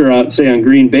 28-incher, say on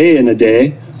Green Bay in a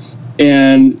day.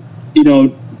 And,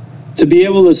 to be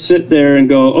able to sit there and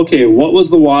go, okay, what was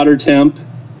the water temp?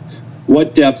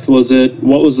 What depth was it?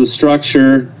 What was the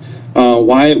structure?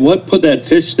 What put that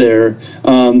fish there?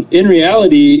 In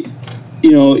reality,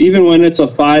 even when it's a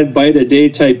 5-bite-a-day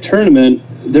type tournament,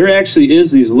 there actually is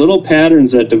these little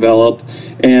patterns that develop.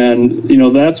 And,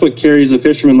 that's what carries a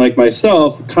fisherman like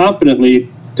myself confidently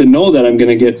to know that I'm going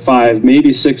to get 5,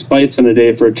 maybe 6 bites in a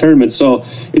day for a tournament. So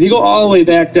if you go all the way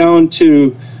back down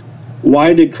to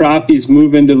why did crappies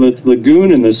move into the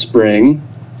lagoon in the spring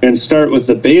and start with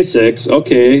the basics,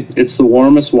 okay, it's the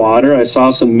warmest water. I saw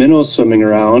some minnows swimming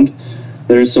around.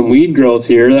 There's some weed growth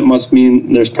here. That must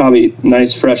mean there's probably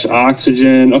nice fresh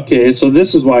oxygen. Okay, so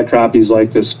this is why crappies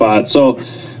like this spot. So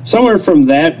somewhere from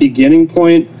that beginning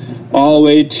point all the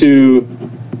way to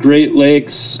Great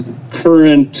Lakes,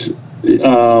 current,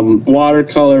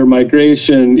 watercolor,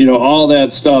 migration, all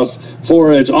that stuff,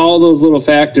 forage, all those little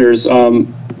factors,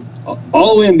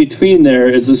 all the way in between there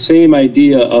is the same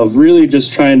idea of really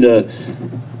just trying to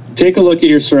take a look at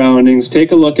your surroundings,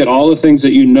 take a look at all the things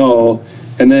that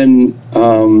and then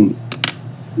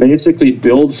basically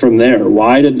build from there.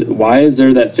 Why is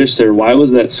there that fish there? Why was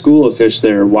that school of fish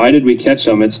there? Why did we catch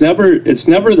them? It's never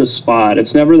the spot.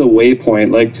 It's never the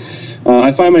waypoint. Like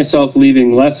I find myself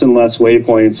leaving less and less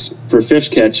waypoints for fish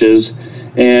catches,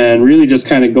 and really just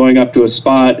kind of going up to a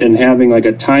spot and having like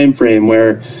a time frame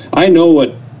where I know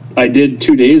what I did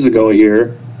 2 days ago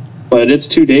here, but it's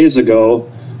 2 days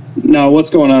ago. Now what's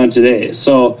going on today?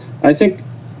 So I think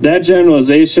that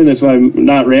generalization, if I'm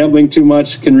not rambling too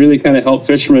much, can really kind of help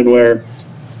fishermen, where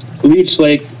Leech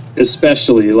Lake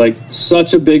especially, like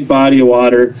such a big body of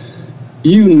water,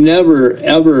 you never,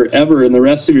 ever, ever in the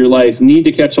rest of your life need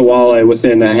to catch a walleye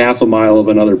within a half a mile of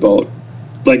another boat.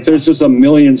 Like there's just a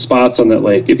million spots on that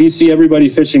lake. If you see everybody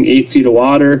fishing 8 feet of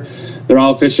water, they're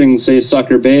all fishing, say,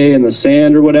 Sucker Bay in the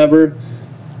sand or whatever.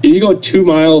 If you go 2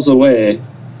 miles away,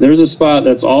 there's a spot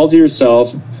that's all to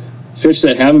yourself, fish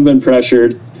that haven't been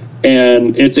pressured,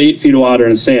 and it's 8 feet of water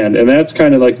and sand. And that's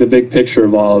kind of like the big picture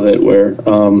of all of it, where,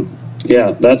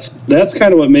 that's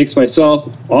kind of what makes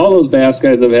myself, all those bass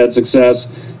guys that have had success,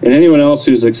 and anyone else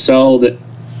who's excelled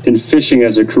in fishing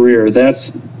as a career, that's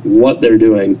what they're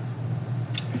doing.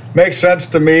 Makes sense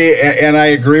to me, and I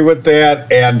agree with that.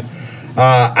 And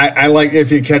I like,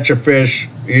 if you catch a fish,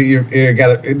 you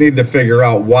need to figure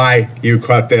out why you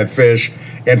caught that fish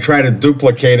and try to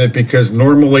duplicate it, because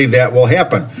normally that will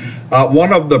happen.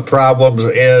 One of the problems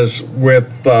is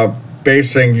with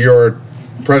basing your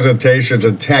presentations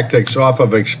and tactics off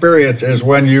of experience is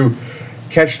when you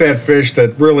catch that fish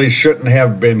that really shouldn't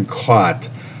have been caught.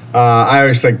 I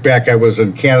always think back, I was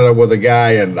in Canada with a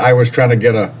guy, and I was trying to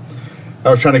get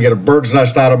a bird's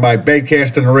nest out of my bait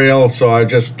casting reel, so I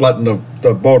just letting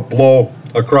the boat blow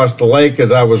across the lake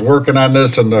as I was working on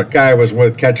this, and the guy I was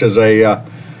with catches a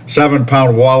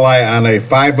 7-pound walleye on a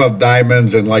 5 of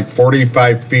diamonds in like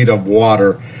 45 feet of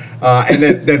water. And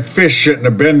that fish shouldn't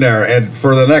have been there. And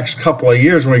for the next couple of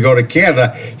years, when we go to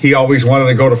Canada, he always wanted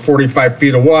to go to 45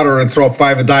 feet of water and throw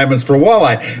 5 of diamonds for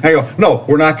walleye. I go, no,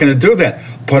 we're not going to do that.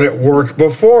 But it worked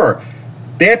before.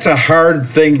 That's a hard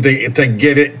thing to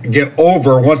get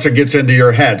over once it gets into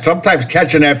your head. Sometimes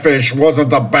catching that fish wasn't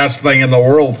the best thing in the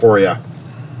world for you.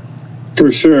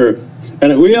 For sure.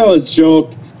 And we always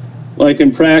joke, like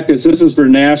in practice, this is for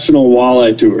National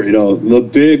Walleye Tour, the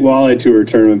big Walleye Tour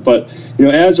tournament. But,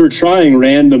 as we're trying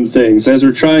random things, as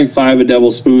we're trying 5 of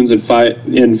devil spoons in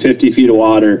 50 feet of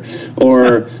water,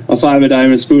 or a 5 of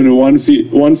diamond spoon in 1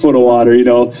 foot of water,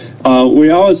 we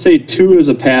always say 2 is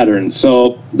a pattern.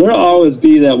 So there'll always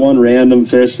be that one random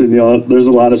fish, and, there's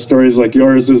a lot of stories like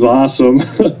yours is awesome.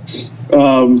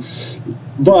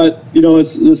 But,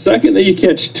 it's the second that you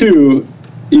catch 2,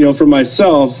 for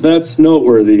myself, that's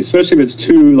noteworthy, especially if it's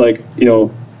 2, like,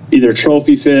 either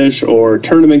trophy fish or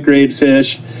tournament grade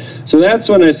fish. So that's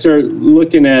when I start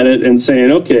looking at it and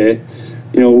saying, okay,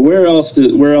 where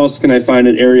else can I find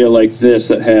an area like this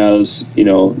that has,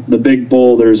 the big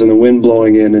boulders and the wind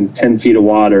blowing in and 10 feet of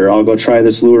water? I'll go try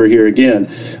this lure here again.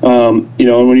 And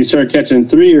when you start catching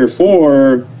 3 or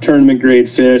 4 tournament grade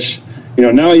fish,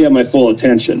 now you have my full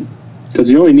attention, because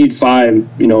you only need 5,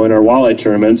 in our walleye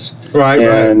tournaments. Right.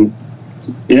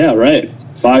 Yeah, right.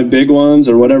 5 big ones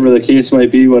or whatever the case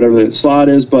might be, whatever the slot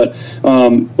is. But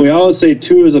we always say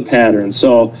 2 is a pattern.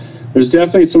 So there's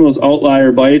definitely some of those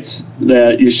outlier bites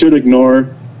that you should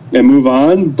ignore and move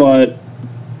on. But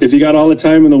if you got all the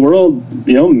time in the world,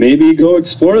 maybe go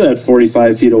explore that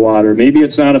 45 feet of water. Maybe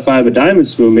it's not a 5 a diamond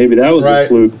spoon. Maybe that was a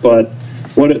fluke. But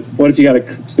what if you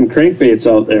got some crankbaits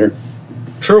out there?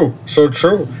 True. So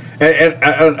true.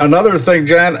 And another thing,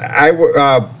 John, I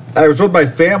was with my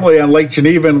family on Lake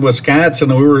Geneva in Wisconsin,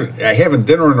 and we were having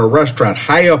dinner in a restaurant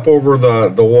high up over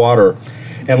the water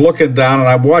and looking down, and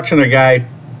I'm watching a guy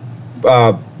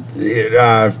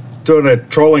doing a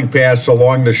trolling pass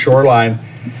along the shoreline,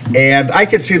 and I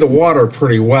could see the water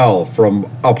pretty well from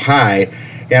up high.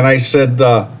 And I said,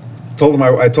 I told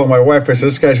my wife, I said,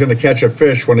 this guy's going to catch a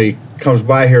fish when he comes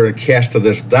by here and cast to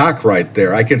this dock right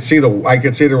there. I could see there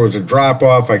was a drop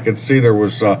off. I could see there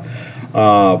was there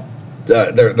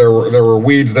were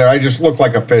weeds there. I just looked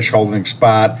like a fish holding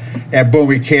spot, and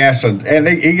boom, he casts, and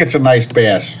he gets a nice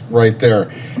bass right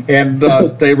there. And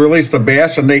they release the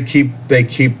bass, and they keep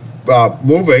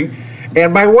moving.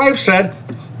 And my wife said,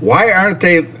 why aren't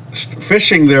they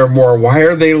fishing there more? Why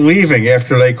are they leaving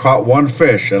after they caught one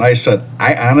fish? And I said,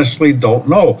 I honestly don't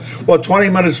know. Well, 20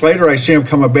 minutes later, I see them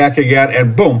coming back again,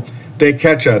 and boom, they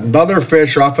catch another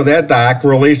fish off of that dock,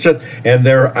 release it, and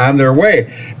they're on their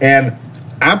way. And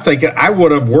I'm thinking I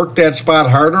would have worked that spot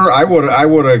harder. I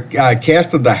would have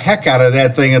casted the heck out of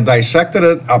that thing and dissected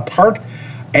it apart,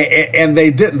 and they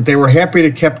didn't. They were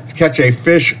happy to catch a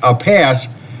fish a pass,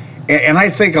 and I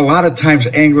think a lot of times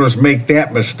anglers make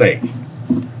that mistake.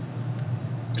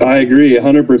 I agree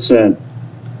 100%.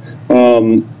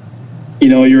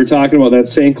 You were talking about that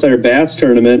St. Clair Bass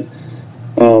tournament.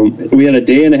 We had a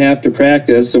day and a half to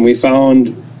practice, and we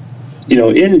found,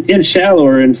 in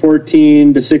shallower, in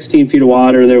 14 to 16 feet of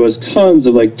water, there was tons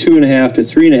of like 2.5 to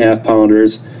 3.5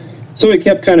 pounders. So we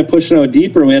kept kind of pushing out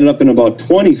deeper, and we ended up in about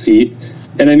 20 feet.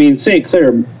 And I mean, St.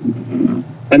 Clair,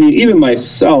 even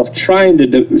myself trying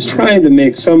to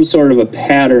make some sort of a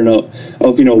pattern of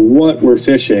what we're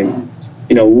fishing.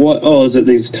 Is it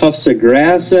these tufts of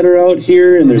grass that are out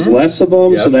here, and there's less of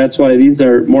them, yes. So that's why these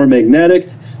are more magnetic.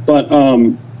 But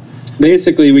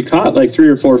basically, we caught like 3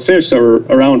 or 4 fish that were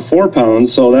around 4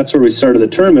 pounds, so that's where we started the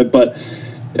tournament. But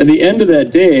at the end of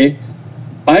that day,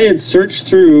 I had searched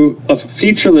through a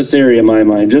featureless area in my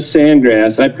mind, just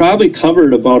sandgrass. I probably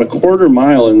covered about a quarter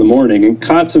mile in the morning and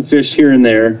caught some fish here and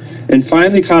there, and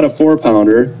finally caught a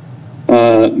 4-pounder,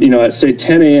 at say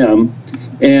 10 a.m.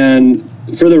 And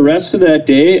for the rest of that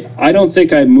day, I don't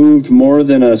think I moved more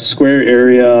than a square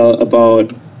area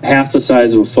about half the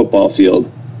size of a football field.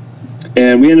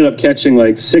 And we ended up catching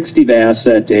like 60 bass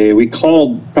that day. We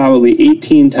called probably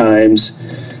 18 times,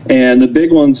 and the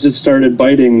big ones just started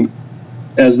biting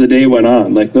as the day went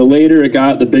on. Like the later it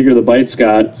got, the bigger the bites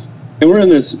got. And we're in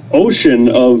this ocean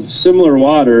of similar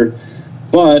water,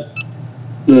 but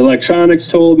the electronics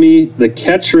told me, the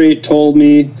catch rate told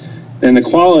me, and the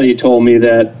quality told me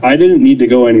that I didn't need to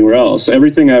go anywhere else.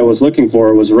 Everything I was looking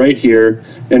for was right here.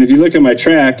 And if you look at my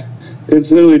track,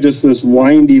 it's literally just this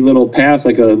windy little path,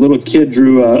 like a little kid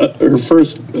drew her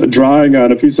first drawing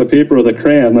on a piece of paper with a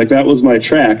crayon. Like that was my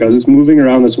track. I was just moving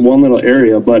around this one little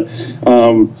area. But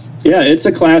it's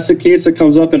a classic case that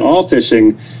comes up in all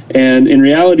fishing. And in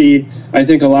reality, I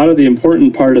think a lot of the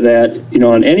important part of that,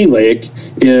 on any lake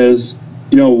is,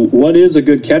 what is a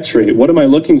good catch rate? What am I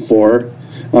looking for?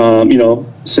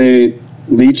 Say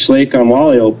Leech Lake on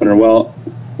walleye opener. Well,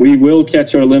 we will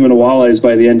catch our limit of walleyes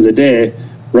by the end of the day.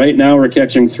 Right now we're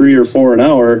catching 3 or 4 an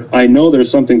hour. I know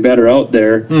there's something better out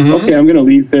there. Mm-hmm. Okay, I'm going to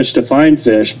leave fish to find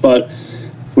fish. But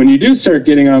when you do start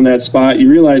getting on that spot, you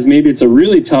realize maybe it's a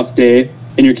really tough day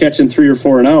and you're catching 3 or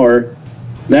 4 an hour.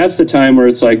 That's the time where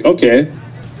it's like, okay,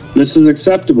 this is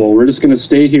acceptable. We're just going to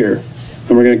stay here.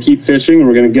 And we're going to keep fishing, and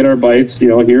we're going to get our bites,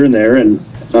 here and there, and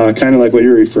kind of like what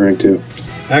you're referring to.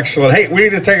 Excellent. Hey, we need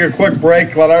to take a quick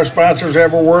break. Let our sponsors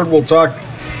have a word. We'll talk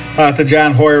to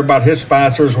John Hoyer about his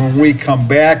sponsors when we come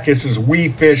back. This is We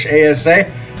Fish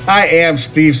ASA. I am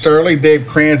Steve Starley. Dave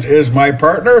Krantz is my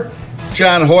partner.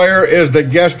 John Hoyer is the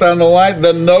guest on the line.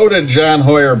 The noted John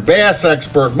Hoyer, bass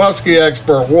expert, muskie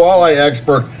expert, walleye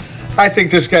expert. I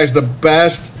think this guy's the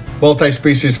best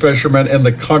multi-species fisherman in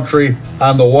the country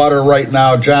on the water right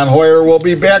now. John Hoyer will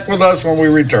be back with us when we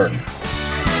return.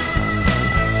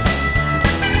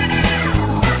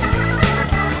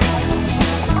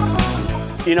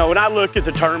 You know, when I look at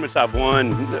the tournaments I've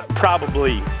won,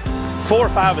 probably 4 or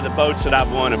 5 of the boats that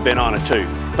I've won have been on a tube.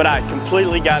 But I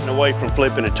completely gotten away from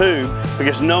flipping a tube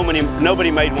because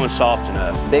nobody made one soft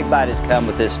enough. Big Bite has come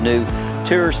with this new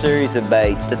tour series of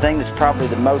baits. The thing that's probably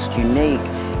the most unique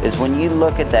is when you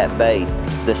look at that bait,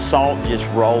 the salt just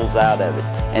rolls out of it.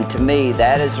 And to me,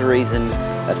 that is the reason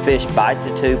a fish bites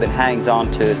a tube and hangs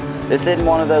onto it. This isn't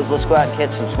one of those let's go out and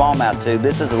catch some smallmouth tube.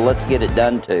 This is a let's get it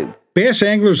done tube. Bass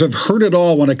anglers have heard it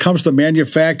all when it comes to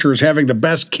manufacturers having the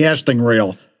best casting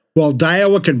reel. Well,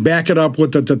 Daiwa can back it up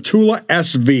with the Tatula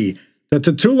SV. The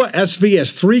Tatula SV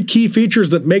has 3 key features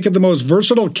that make it the most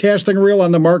versatile casting reel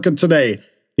on the market today.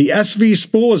 The SV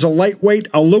spool is a lightweight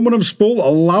aluminum spool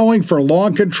allowing for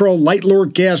long control light lure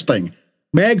casting.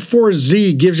 Mag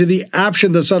 4Z gives you the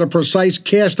option to set a precise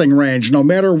casting range no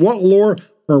matter what lure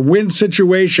or wind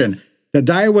situation. The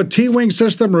Daiwa T-Wing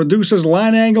system reduces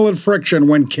line angle and friction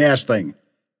when casting.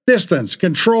 Distance,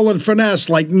 control, and finesse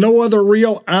like no other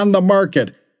reel on the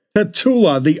market.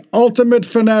 Tatula, the ultimate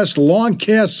finesse long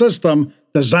cast system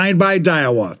designed by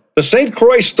Daiwa. The St.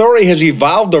 Croix story has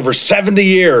evolved over 70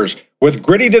 years. With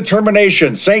gritty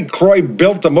determination, St. Croix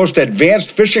built the most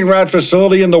advanced fishing rod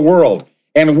facility in the world,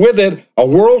 and with it, a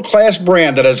world-class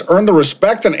brand that has earned the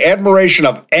respect and admiration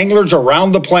of anglers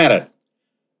around the planet.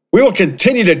 We will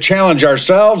continue to challenge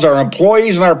ourselves, our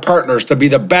employees, and our partners to be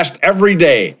the best every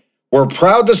day. We're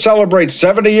proud to celebrate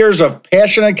 70 years of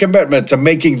passion and commitment to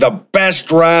making the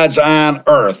best rods on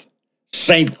earth.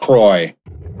 St. Croix.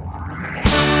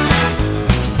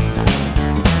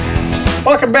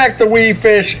 Welcome back to We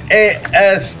Fish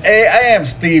ASA. I am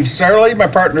Steve Surley. My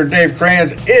partner Dave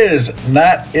Kranz is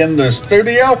not in the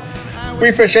studio.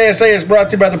 We Fish ASA is brought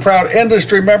to you by the proud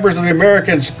industry members of the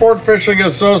American Sport Fishing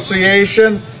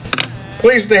Association.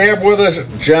 Pleased to have with us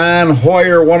John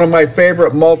Hoyer, one of my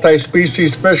favorite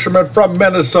multi-species fishermen from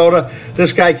Minnesota.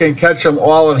 This guy can catch them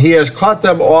all, and he has caught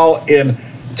them all in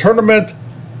tournament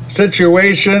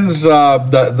situations.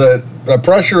 The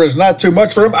pressure is not too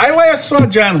much for him. I last saw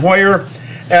John Hoyer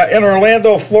in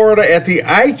Orlando, Florida at the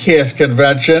ICAST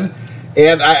convention,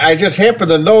 and I just happened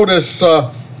to notice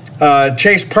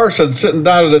Chase Parsons sitting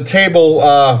down at a table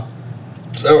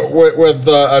with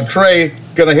a tray,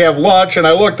 going to have lunch, and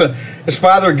I looked, and his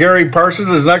father, Gary Parsons,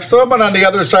 is next to him, and on the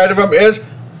other side of him is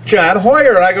John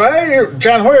Hoyer. And I go, hey,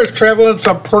 John Hoyer's traveling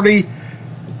some pretty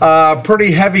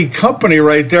heavy company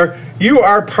right there. You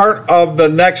are part of the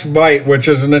Next Bite, which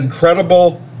is an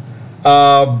incredible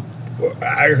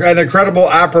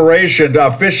operation,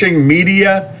 fishing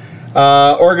media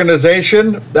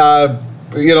organization. That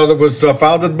was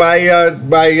founded by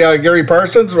Gary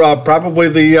Parsons, probably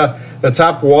the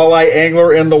top walleye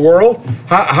angler in the world.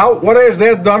 What has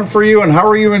that done for you, and how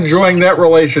are you enjoying that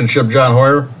relationship, John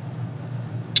Hoyer?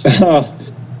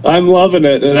 I'm loving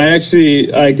it, and I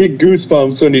get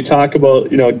goosebumps when you talk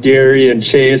about Gary and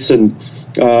Chase and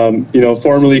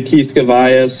formerly Keith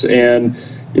Gavias, and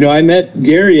I met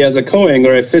Gary as a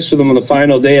co-angler. I fished with him on the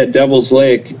final day at Devil's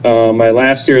Lake my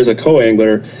last year as a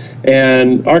co-angler.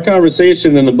 And our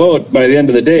conversation in the boat by the end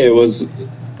of the day was,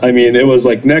 it was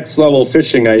like next level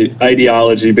fishing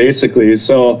ideology, basically.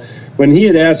 So when he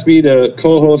had asked me to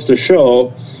co-host a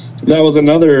show, that was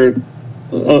another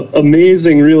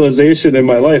amazing realization in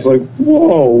my life. Like,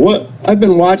 whoa, what? I've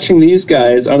been watching these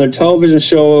guys on their television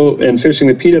show and fishing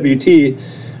the PWT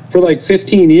for like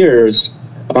 15 years,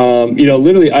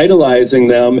 literally idolizing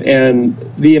them. And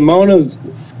the amount of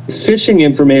fishing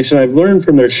information I've learned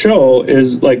from their show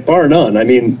is like bar none.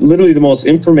 Literally the most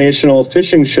informational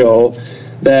fishing show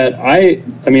that I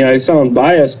sound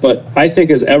biased, but I think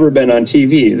has ever been on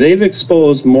TV. They've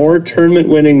exposed more tournament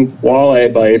winning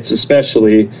walleye bites,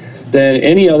 especially, than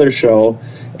any other show.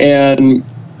 And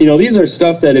these are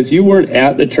stuff that if you weren't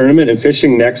at the tournament and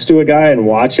fishing next to a guy and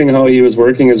watching how he was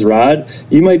working his rod,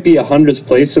 you might be 100th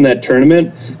place in that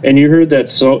tournament. And you heard that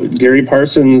Gary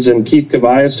Parsons and Keith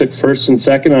Gavias took first and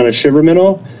second on a shiver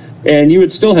minnow, and you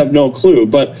would still have no clue.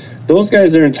 But those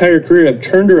guys, their entire career, have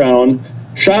turned around,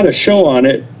 shot a show on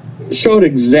it, showed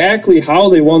exactly how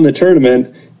they won the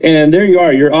tournament, and there you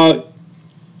are. You're out,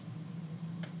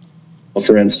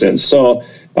 for instance. So,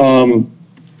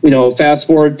 fast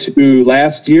forward to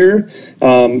last year,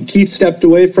 Keith stepped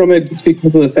away from it just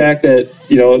because of the fact that,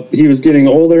 he was getting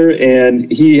older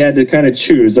and he had to kind of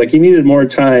choose. Like, he needed more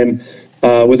time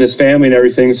with his family and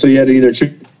everything, so he had to either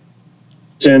choose.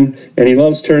 And he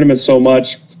loves tournaments so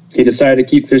much, he decided to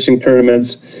keep fishing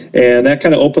tournaments. And that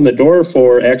kind of opened the door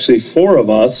for actually 4 of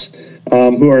us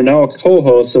who are now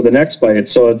co-hosts of the Next Bite.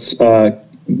 So it's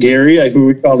Gary, who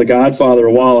we call the Godfather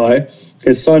of walleye,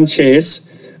 his son Chase,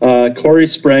 Corey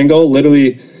Sprengel,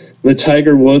 literally the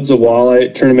Tiger Woods of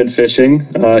walleye tournament fishing.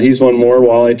 He's won more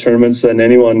walleye tournaments than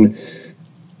anyone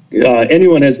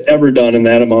has ever done in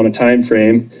that amount of time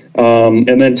frame.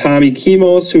 And then Tommy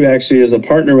Kimos, who actually is a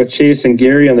partner with Chase and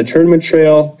Gary on the tournament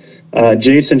trail,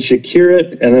 Jason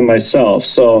Shakirat, and then myself.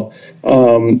 So,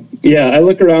 I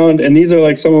look around, and these are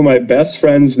like some of my best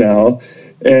friends now.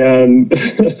 And I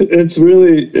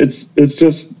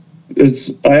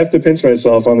have to pinch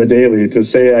myself on the daily to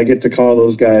say I get to call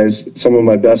those guys some of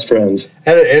my best friends.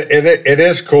 And it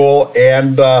is cool.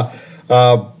 And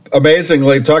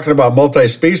amazingly, talking about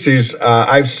multi-species,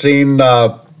 I've seen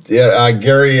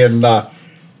Gary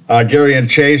and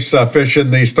Chase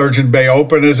fishing the Sturgeon Bay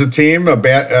Open as a team, a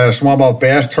smallmouth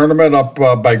bass tournament up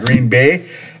by Green Bay.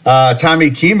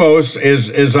 Tommy Kimos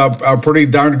is a pretty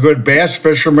darn good bass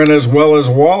fisherman as well as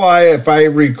walleye. If I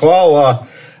recall,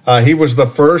 he was the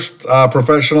first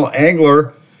professional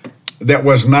angler that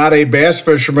was not a bass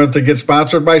fisherman to get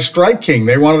sponsored by Strike King.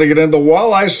 They wanted to get into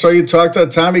walleyes, so you talked to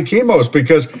Tommy Kimos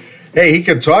because, hey, he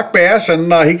can talk bass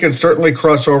and he can certainly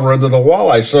cross over into the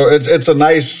walleye. So it's a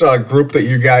nice group that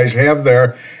you guys have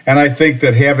there, and I think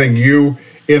that having you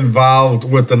involved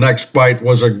with the Next Bite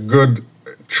was a good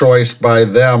choice by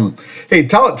them. Hey,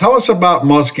 tell us about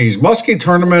muskies. Muskie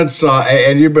tournaments,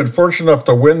 and you've been fortunate enough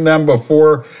to win them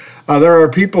before. There are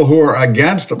people who are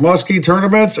against muskie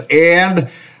tournaments, and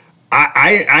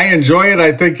I enjoy it.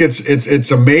 I think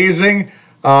it's amazing.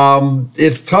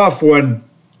 It's tough when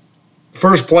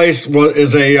first place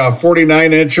is a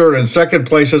 49-incher and second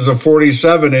place is a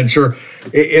 47-incher.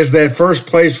 Is that first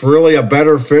place really a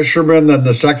better fisherman than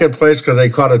the second place because they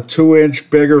caught a 2-inch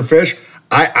bigger fish?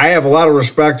 I have a lot of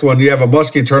respect when you have a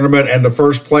muskie tournament and the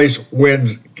first place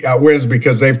wins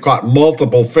because they've caught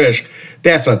multiple fish.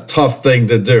 That's a tough thing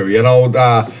to do,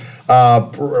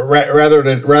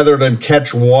 rather than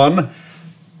catch one.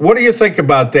 What do you think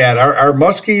about that? Are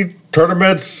muskie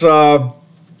tournaments the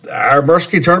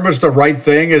right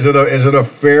thing? Is it a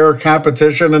fair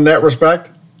competition in that respect?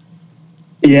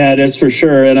 Yeah, it is for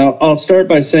sure. And I'll start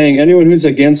by saying anyone who's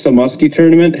against a muskie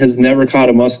tournament has never caught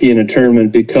a muskie in a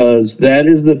tournament because that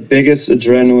is the biggest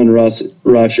adrenaline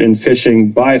rush in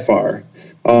fishing by far.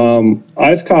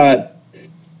 I've caught,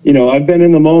 I've been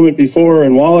in the moment before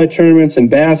in walleye tournaments and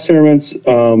bass tournaments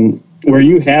where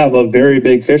you have a very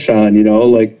big fish on,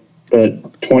 like a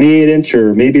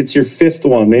 28-incher. Maybe it's your fifth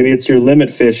one. Maybe it's your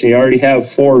limit fish, and you already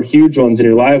have 4 huge ones in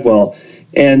your live well.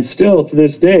 And still to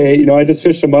this day, I just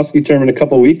fished a muskie tournament a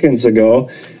couple weekends ago,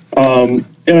 and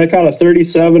I caught a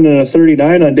 37 and a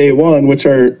 39 on day one, which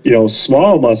are,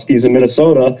 small muskies in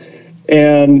Minnesota,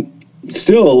 and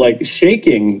still like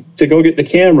shaking to go get the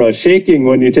camera, shaking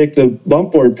when you take the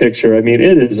bump board picture. I mean,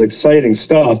 it is exciting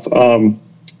stuff.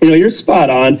 You're spot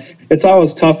on. It's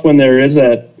always tough when there is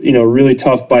that, really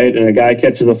tough bite and a guy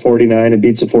catches a 49 and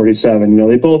beats a 47.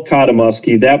 They both caught a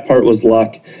muskie. That part was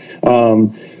luck.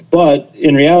 But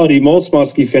in reality, most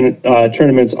muskie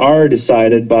tournaments are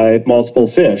decided by multiple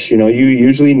fish. You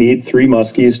usually need 3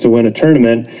 muskies to win a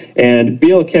tournament, and to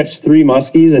be able to catch 3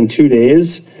 muskies in 2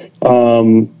 days,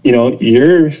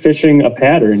 you're fishing a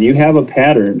pattern. You have a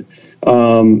pattern,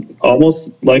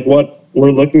 almost like what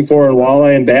we're looking for in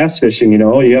walleye and bass fishing.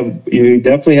 You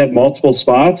definitely had multiple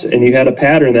spots, and you had a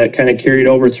pattern that kind of carried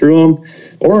over through them,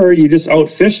 or you just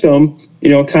outfished them.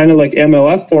 Kind of like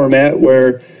MLF format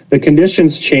where the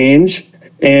conditions change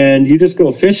and you just go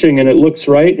fishing and it looks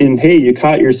right. And hey, you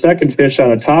caught your second fish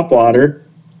on a topwater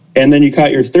and then you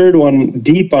caught your third one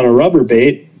deep on a rubber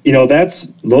bait.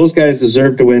 Those guys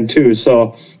deserve to win too.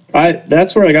 So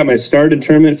that's where I got my start in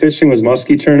tournament fishing was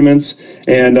muskie tournaments.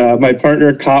 And my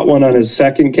partner caught one on his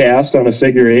second cast on a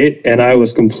figure 8. And I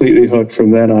was completely hooked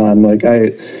from then on.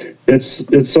 It's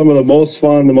some of the most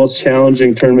fun, the most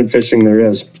challenging tournament fishing there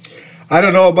is. I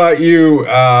don't know about you.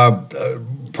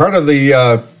 Part of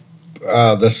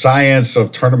the science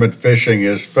of tournament fishing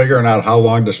is figuring out how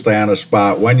long to stay on a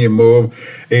spot, when you move.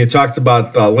 You talked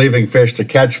about leaving fish to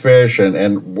catch fish,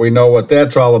 and we know what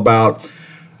that's all about.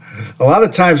 A lot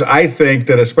of times I think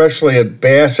that especially at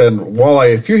bass and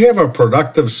walleye, if you have a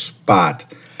productive spot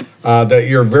that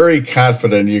you're very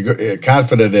confident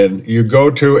in, you go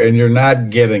to and you're not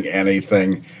getting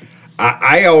anything,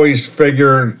 I always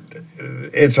figured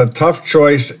it's a tough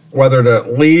choice whether to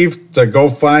leave to go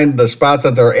find the spot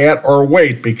that they're at or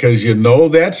wait, because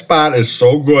that spot is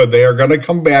so good they are going to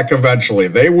come back eventually.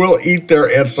 They will eat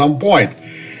there at some point.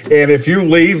 And if you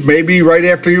leave, maybe right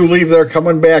after you leave, they're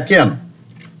coming back in.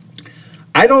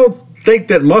 I don't think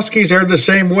that muskies are the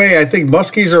same way. I think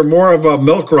muskies are more of a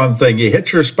milk run thing. You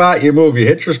hit your spot, you move. You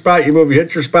hit your spot, you move. You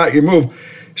hit your spot, you move.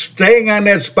 staying on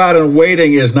that spot and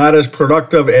waiting is not as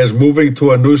productive as moving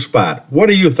to a new spot. What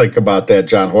do you think about that,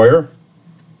 John Hoyer?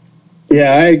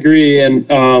 Yeah, I agree. And,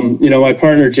 my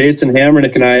partner, Jason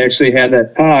Hammernick, and I actually had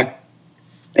that talk.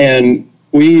 And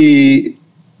we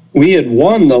had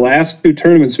won the last 2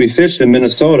 tournaments we fished in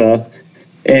Minnesota.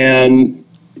 And,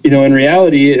 in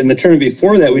reality, in the tournament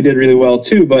before that, we did really well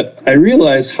too. But I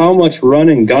realized how much run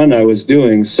and gun I was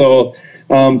doing. So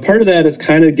part of that is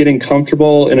kind of getting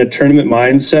comfortable in a tournament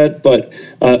mindset. But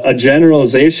a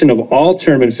generalization of all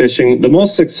tournament fishing, the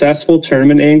most successful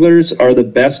tournament anglers are the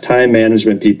best time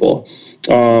management people.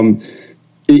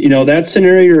 That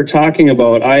scenario you're talking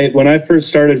about, when I first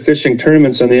started fishing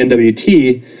tournaments on the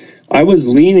NWT, I was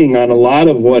leaning on a lot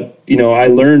of what, I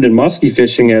learned in muskie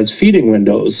fishing as feeding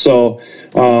windows. So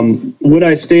would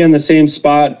I stay on the same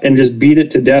spot and just beat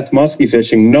it to death muskie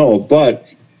fishing? No,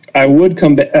 but I would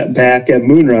come back at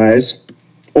moonrise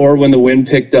or when the wind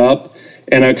picked up,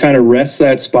 and I kind of rest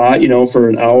that spot, for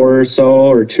an hour or so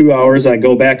or 2 hours. I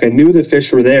go back. I knew the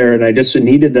fish were there, and I just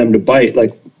needed them to bite.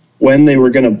 Like when they were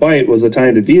going to bite was the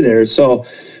time to be there. So,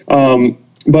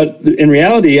 but in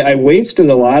reality, I wasted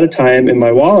a lot of time in my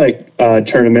walleye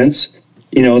tournaments,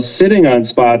 sitting on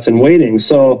spots and waiting.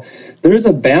 So there's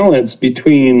a balance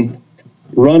between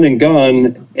run and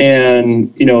gun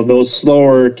and, those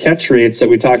slower catch rates that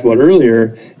we talked about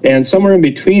earlier. And somewhere in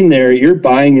between there, you're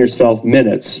buying yourself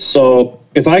minutes. So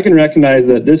if I can recognize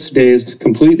that this day is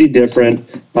completely different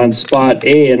on spot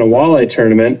A in a walleye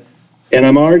tournament, and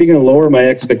I'm already going to lower my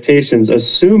expectations,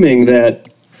 assuming that,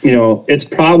 it's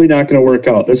probably not going to work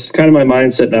out. This is kind of my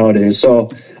mindset nowadays. So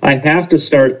I have to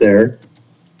start there,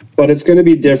 but it's going to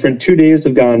be different. 2 days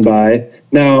have gone by.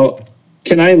 Now,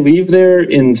 can I leave there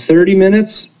in 30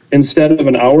 minutes instead of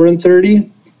an hour and 30?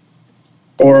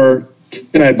 Or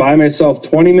can I buy myself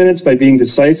 20 minutes by being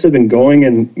decisive and going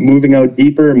and moving out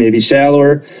deeper, maybe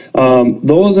shallower?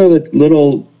 Those are the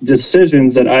little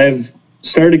decisions that I've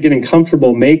started getting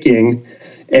comfortable making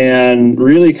and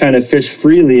really kind of fish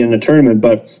freely in a tournament.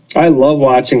 But I love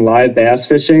watching live bass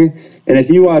fishing. And if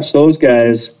you watch those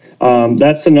guys,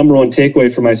 that's the number one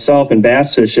takeaway for myself in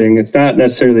bass fishing. It's not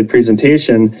necessarily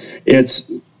presentation.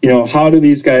 It's, how do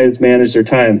these guys manage their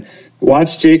time?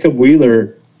 Watch Jacob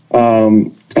Wheeler,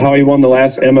 how he won the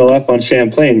last MLF on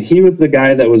Champlain. He was the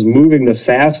guy that was moving the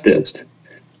fastest.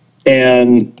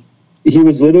 And he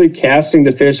was literally casting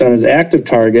the fish on his active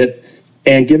target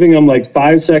and giving him like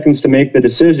 5 seconds to make the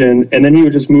decision, and then he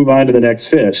would just move on to the next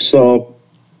fish. So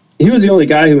he was the only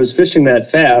guy who was fishing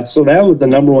that fast. So that was the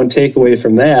number one takeaway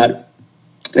from that.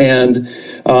 And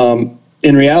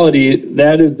in reality,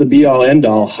 that is the be-all,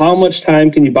 end-all. How much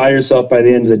time can you buy yourself by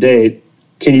the end of the day?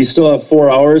 Can you still have 4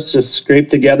 hours to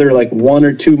scrape together like 1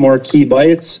 or 2 more key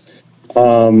bites?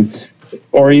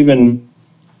 Or even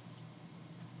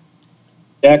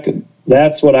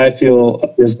that's what I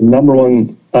feel is the number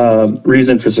one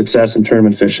reason for success in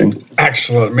tournament fishing.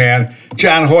 Excellent, man.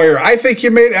 John Hoyer, I think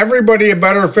you made everybody a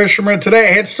better fisherman today.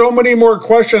 I had so many more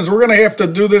questions. We're going to have to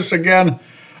do this again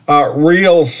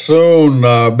real soon.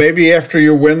 Maybe after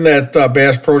you win that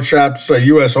Bass Pro Shops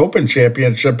U.S. Open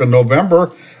Championship in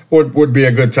November would be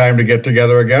a good time to get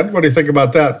together again. What do you think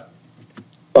about that?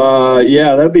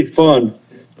 Yeah, that'd be fun.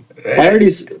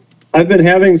 I've been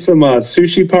having some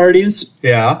sushi parties.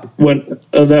 Yeah. When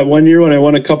that one year when I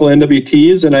won a couple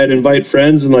NWTs, and I'd invite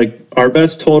friends, and like our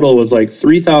best total was like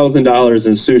 $3,000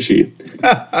 in sushi.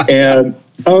 And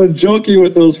I was joking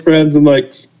with those friends. I'm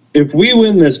like, if we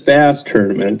win this bass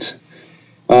tournament,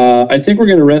 I think we're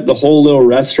going to rent the whole little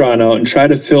restaurant out and try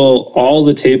to fill all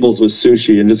the tables with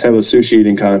sushi and just have a sushi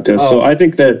eating contest. So I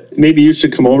think that maybe you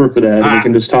should come over for that and we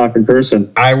can just talk in person.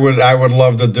 I would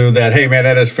love to do that. Hey, man,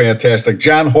 that is fantastic.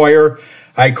 John Hoyer,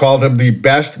 I called him the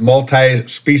best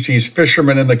multi-species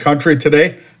fisherman in the country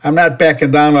today. I'm not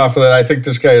backing down off of that. I think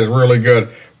this guy is really good.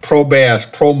 Pro bass,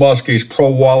 pro muskies,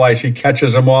 pro walleyes. He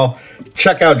catches them all.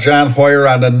 Check out John Hoyer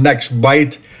on the Next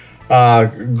Bite.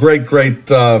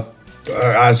 Great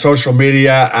on social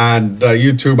media, on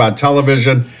YouTube, on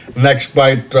television. Next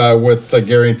Bite with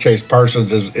Gary and Chase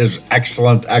Parsons is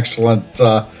excellent,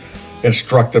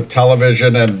 instructive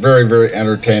television and very, very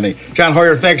entertaining. John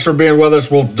Hoyer, thanks for being with us.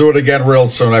 We'll do it again real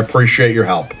soon. I appreciate your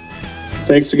help.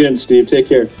 Thanks again, Steve. Take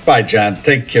care. Bye, John.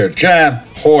 Take care. John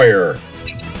Hoyer.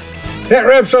 That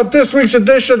wraps up this week's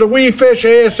edition of the We Fish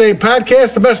ASA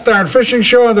podcast, the best darn fishing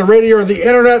show on the radio or the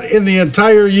internet in the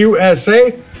entire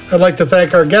USA. I'd like to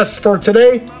thank our guests for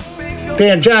today.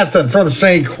 Dan Johnston from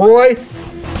St. Croix.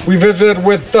 We visited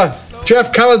with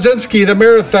Jeff Kolozinski, the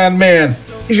Marathon Man.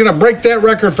 He's going to break that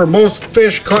record for most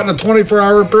fish caught in a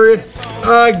 24-hour period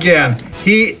again.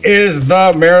 He is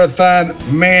the Marathon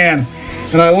Man.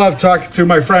 And I love talking to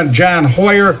my friend John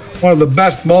Hoyer, one of the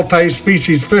best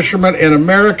multi-species fishermen in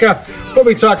America. We'll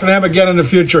be talking to him again in the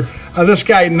future. This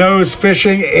guy knows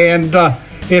fishing, and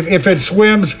if it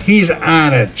swims, he's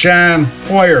on it. John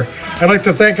Hoyer. I'd like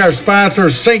to thank our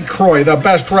sponsors, St. Croix, the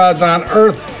best rods on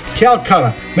earth,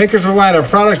 Calcutta, makers of a line of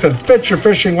products that fit your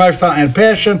fishing lifestyle and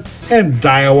passion, and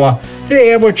Daiwa. They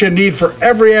have what you need for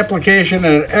every application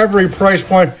and at every price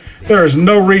point. There is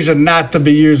no reason not to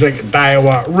be using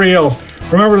Daiwa reels.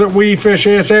 Remember that We Fish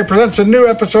ASA presents a new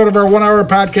episode of our 1-hour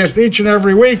podcast each and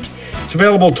every week. It's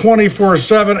available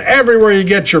 24/7 everywhere you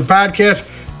get your podcasts.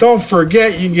 Don't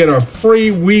forget, you can get a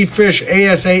free We Fish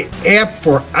ASA app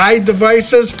for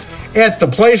iDevices at the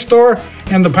Play Store.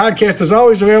 And the podcast is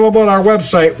always available at our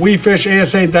website,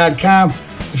 wefishasa.com.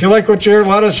 If you like what you hear,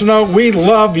 let us know. We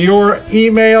love your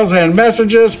emails and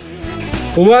messages.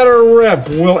 Let her rip.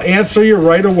 We'll answer you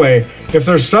right away. If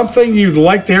there's something you'd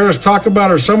like to hear us talk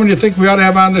about or someone you think we ought to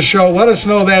have on the show, let us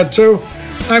know that too.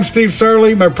 I'm Steve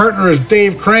Sarley. My partner is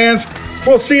Dave Kranz.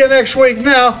 We'll see you next week.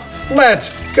 Now, let's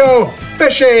go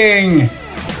fishing.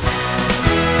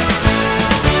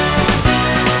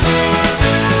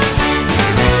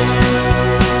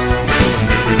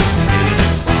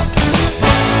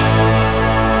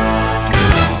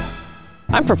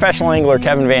 I'm professional angler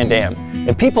Kevin Van Dam,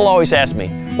 and people always ask me,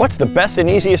 what's the best and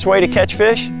easiest way to catch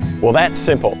fish? Well, that's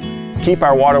simple. Keep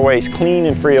our waterways clean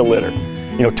and free of litter.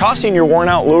 You know, tossing your worn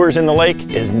out lures in the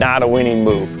lake is not a winning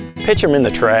move. Pitch them in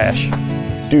the trash.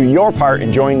 Do your part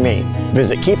and join me.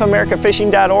 Visit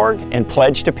keepamericafishing.org and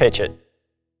pledge to pitch it.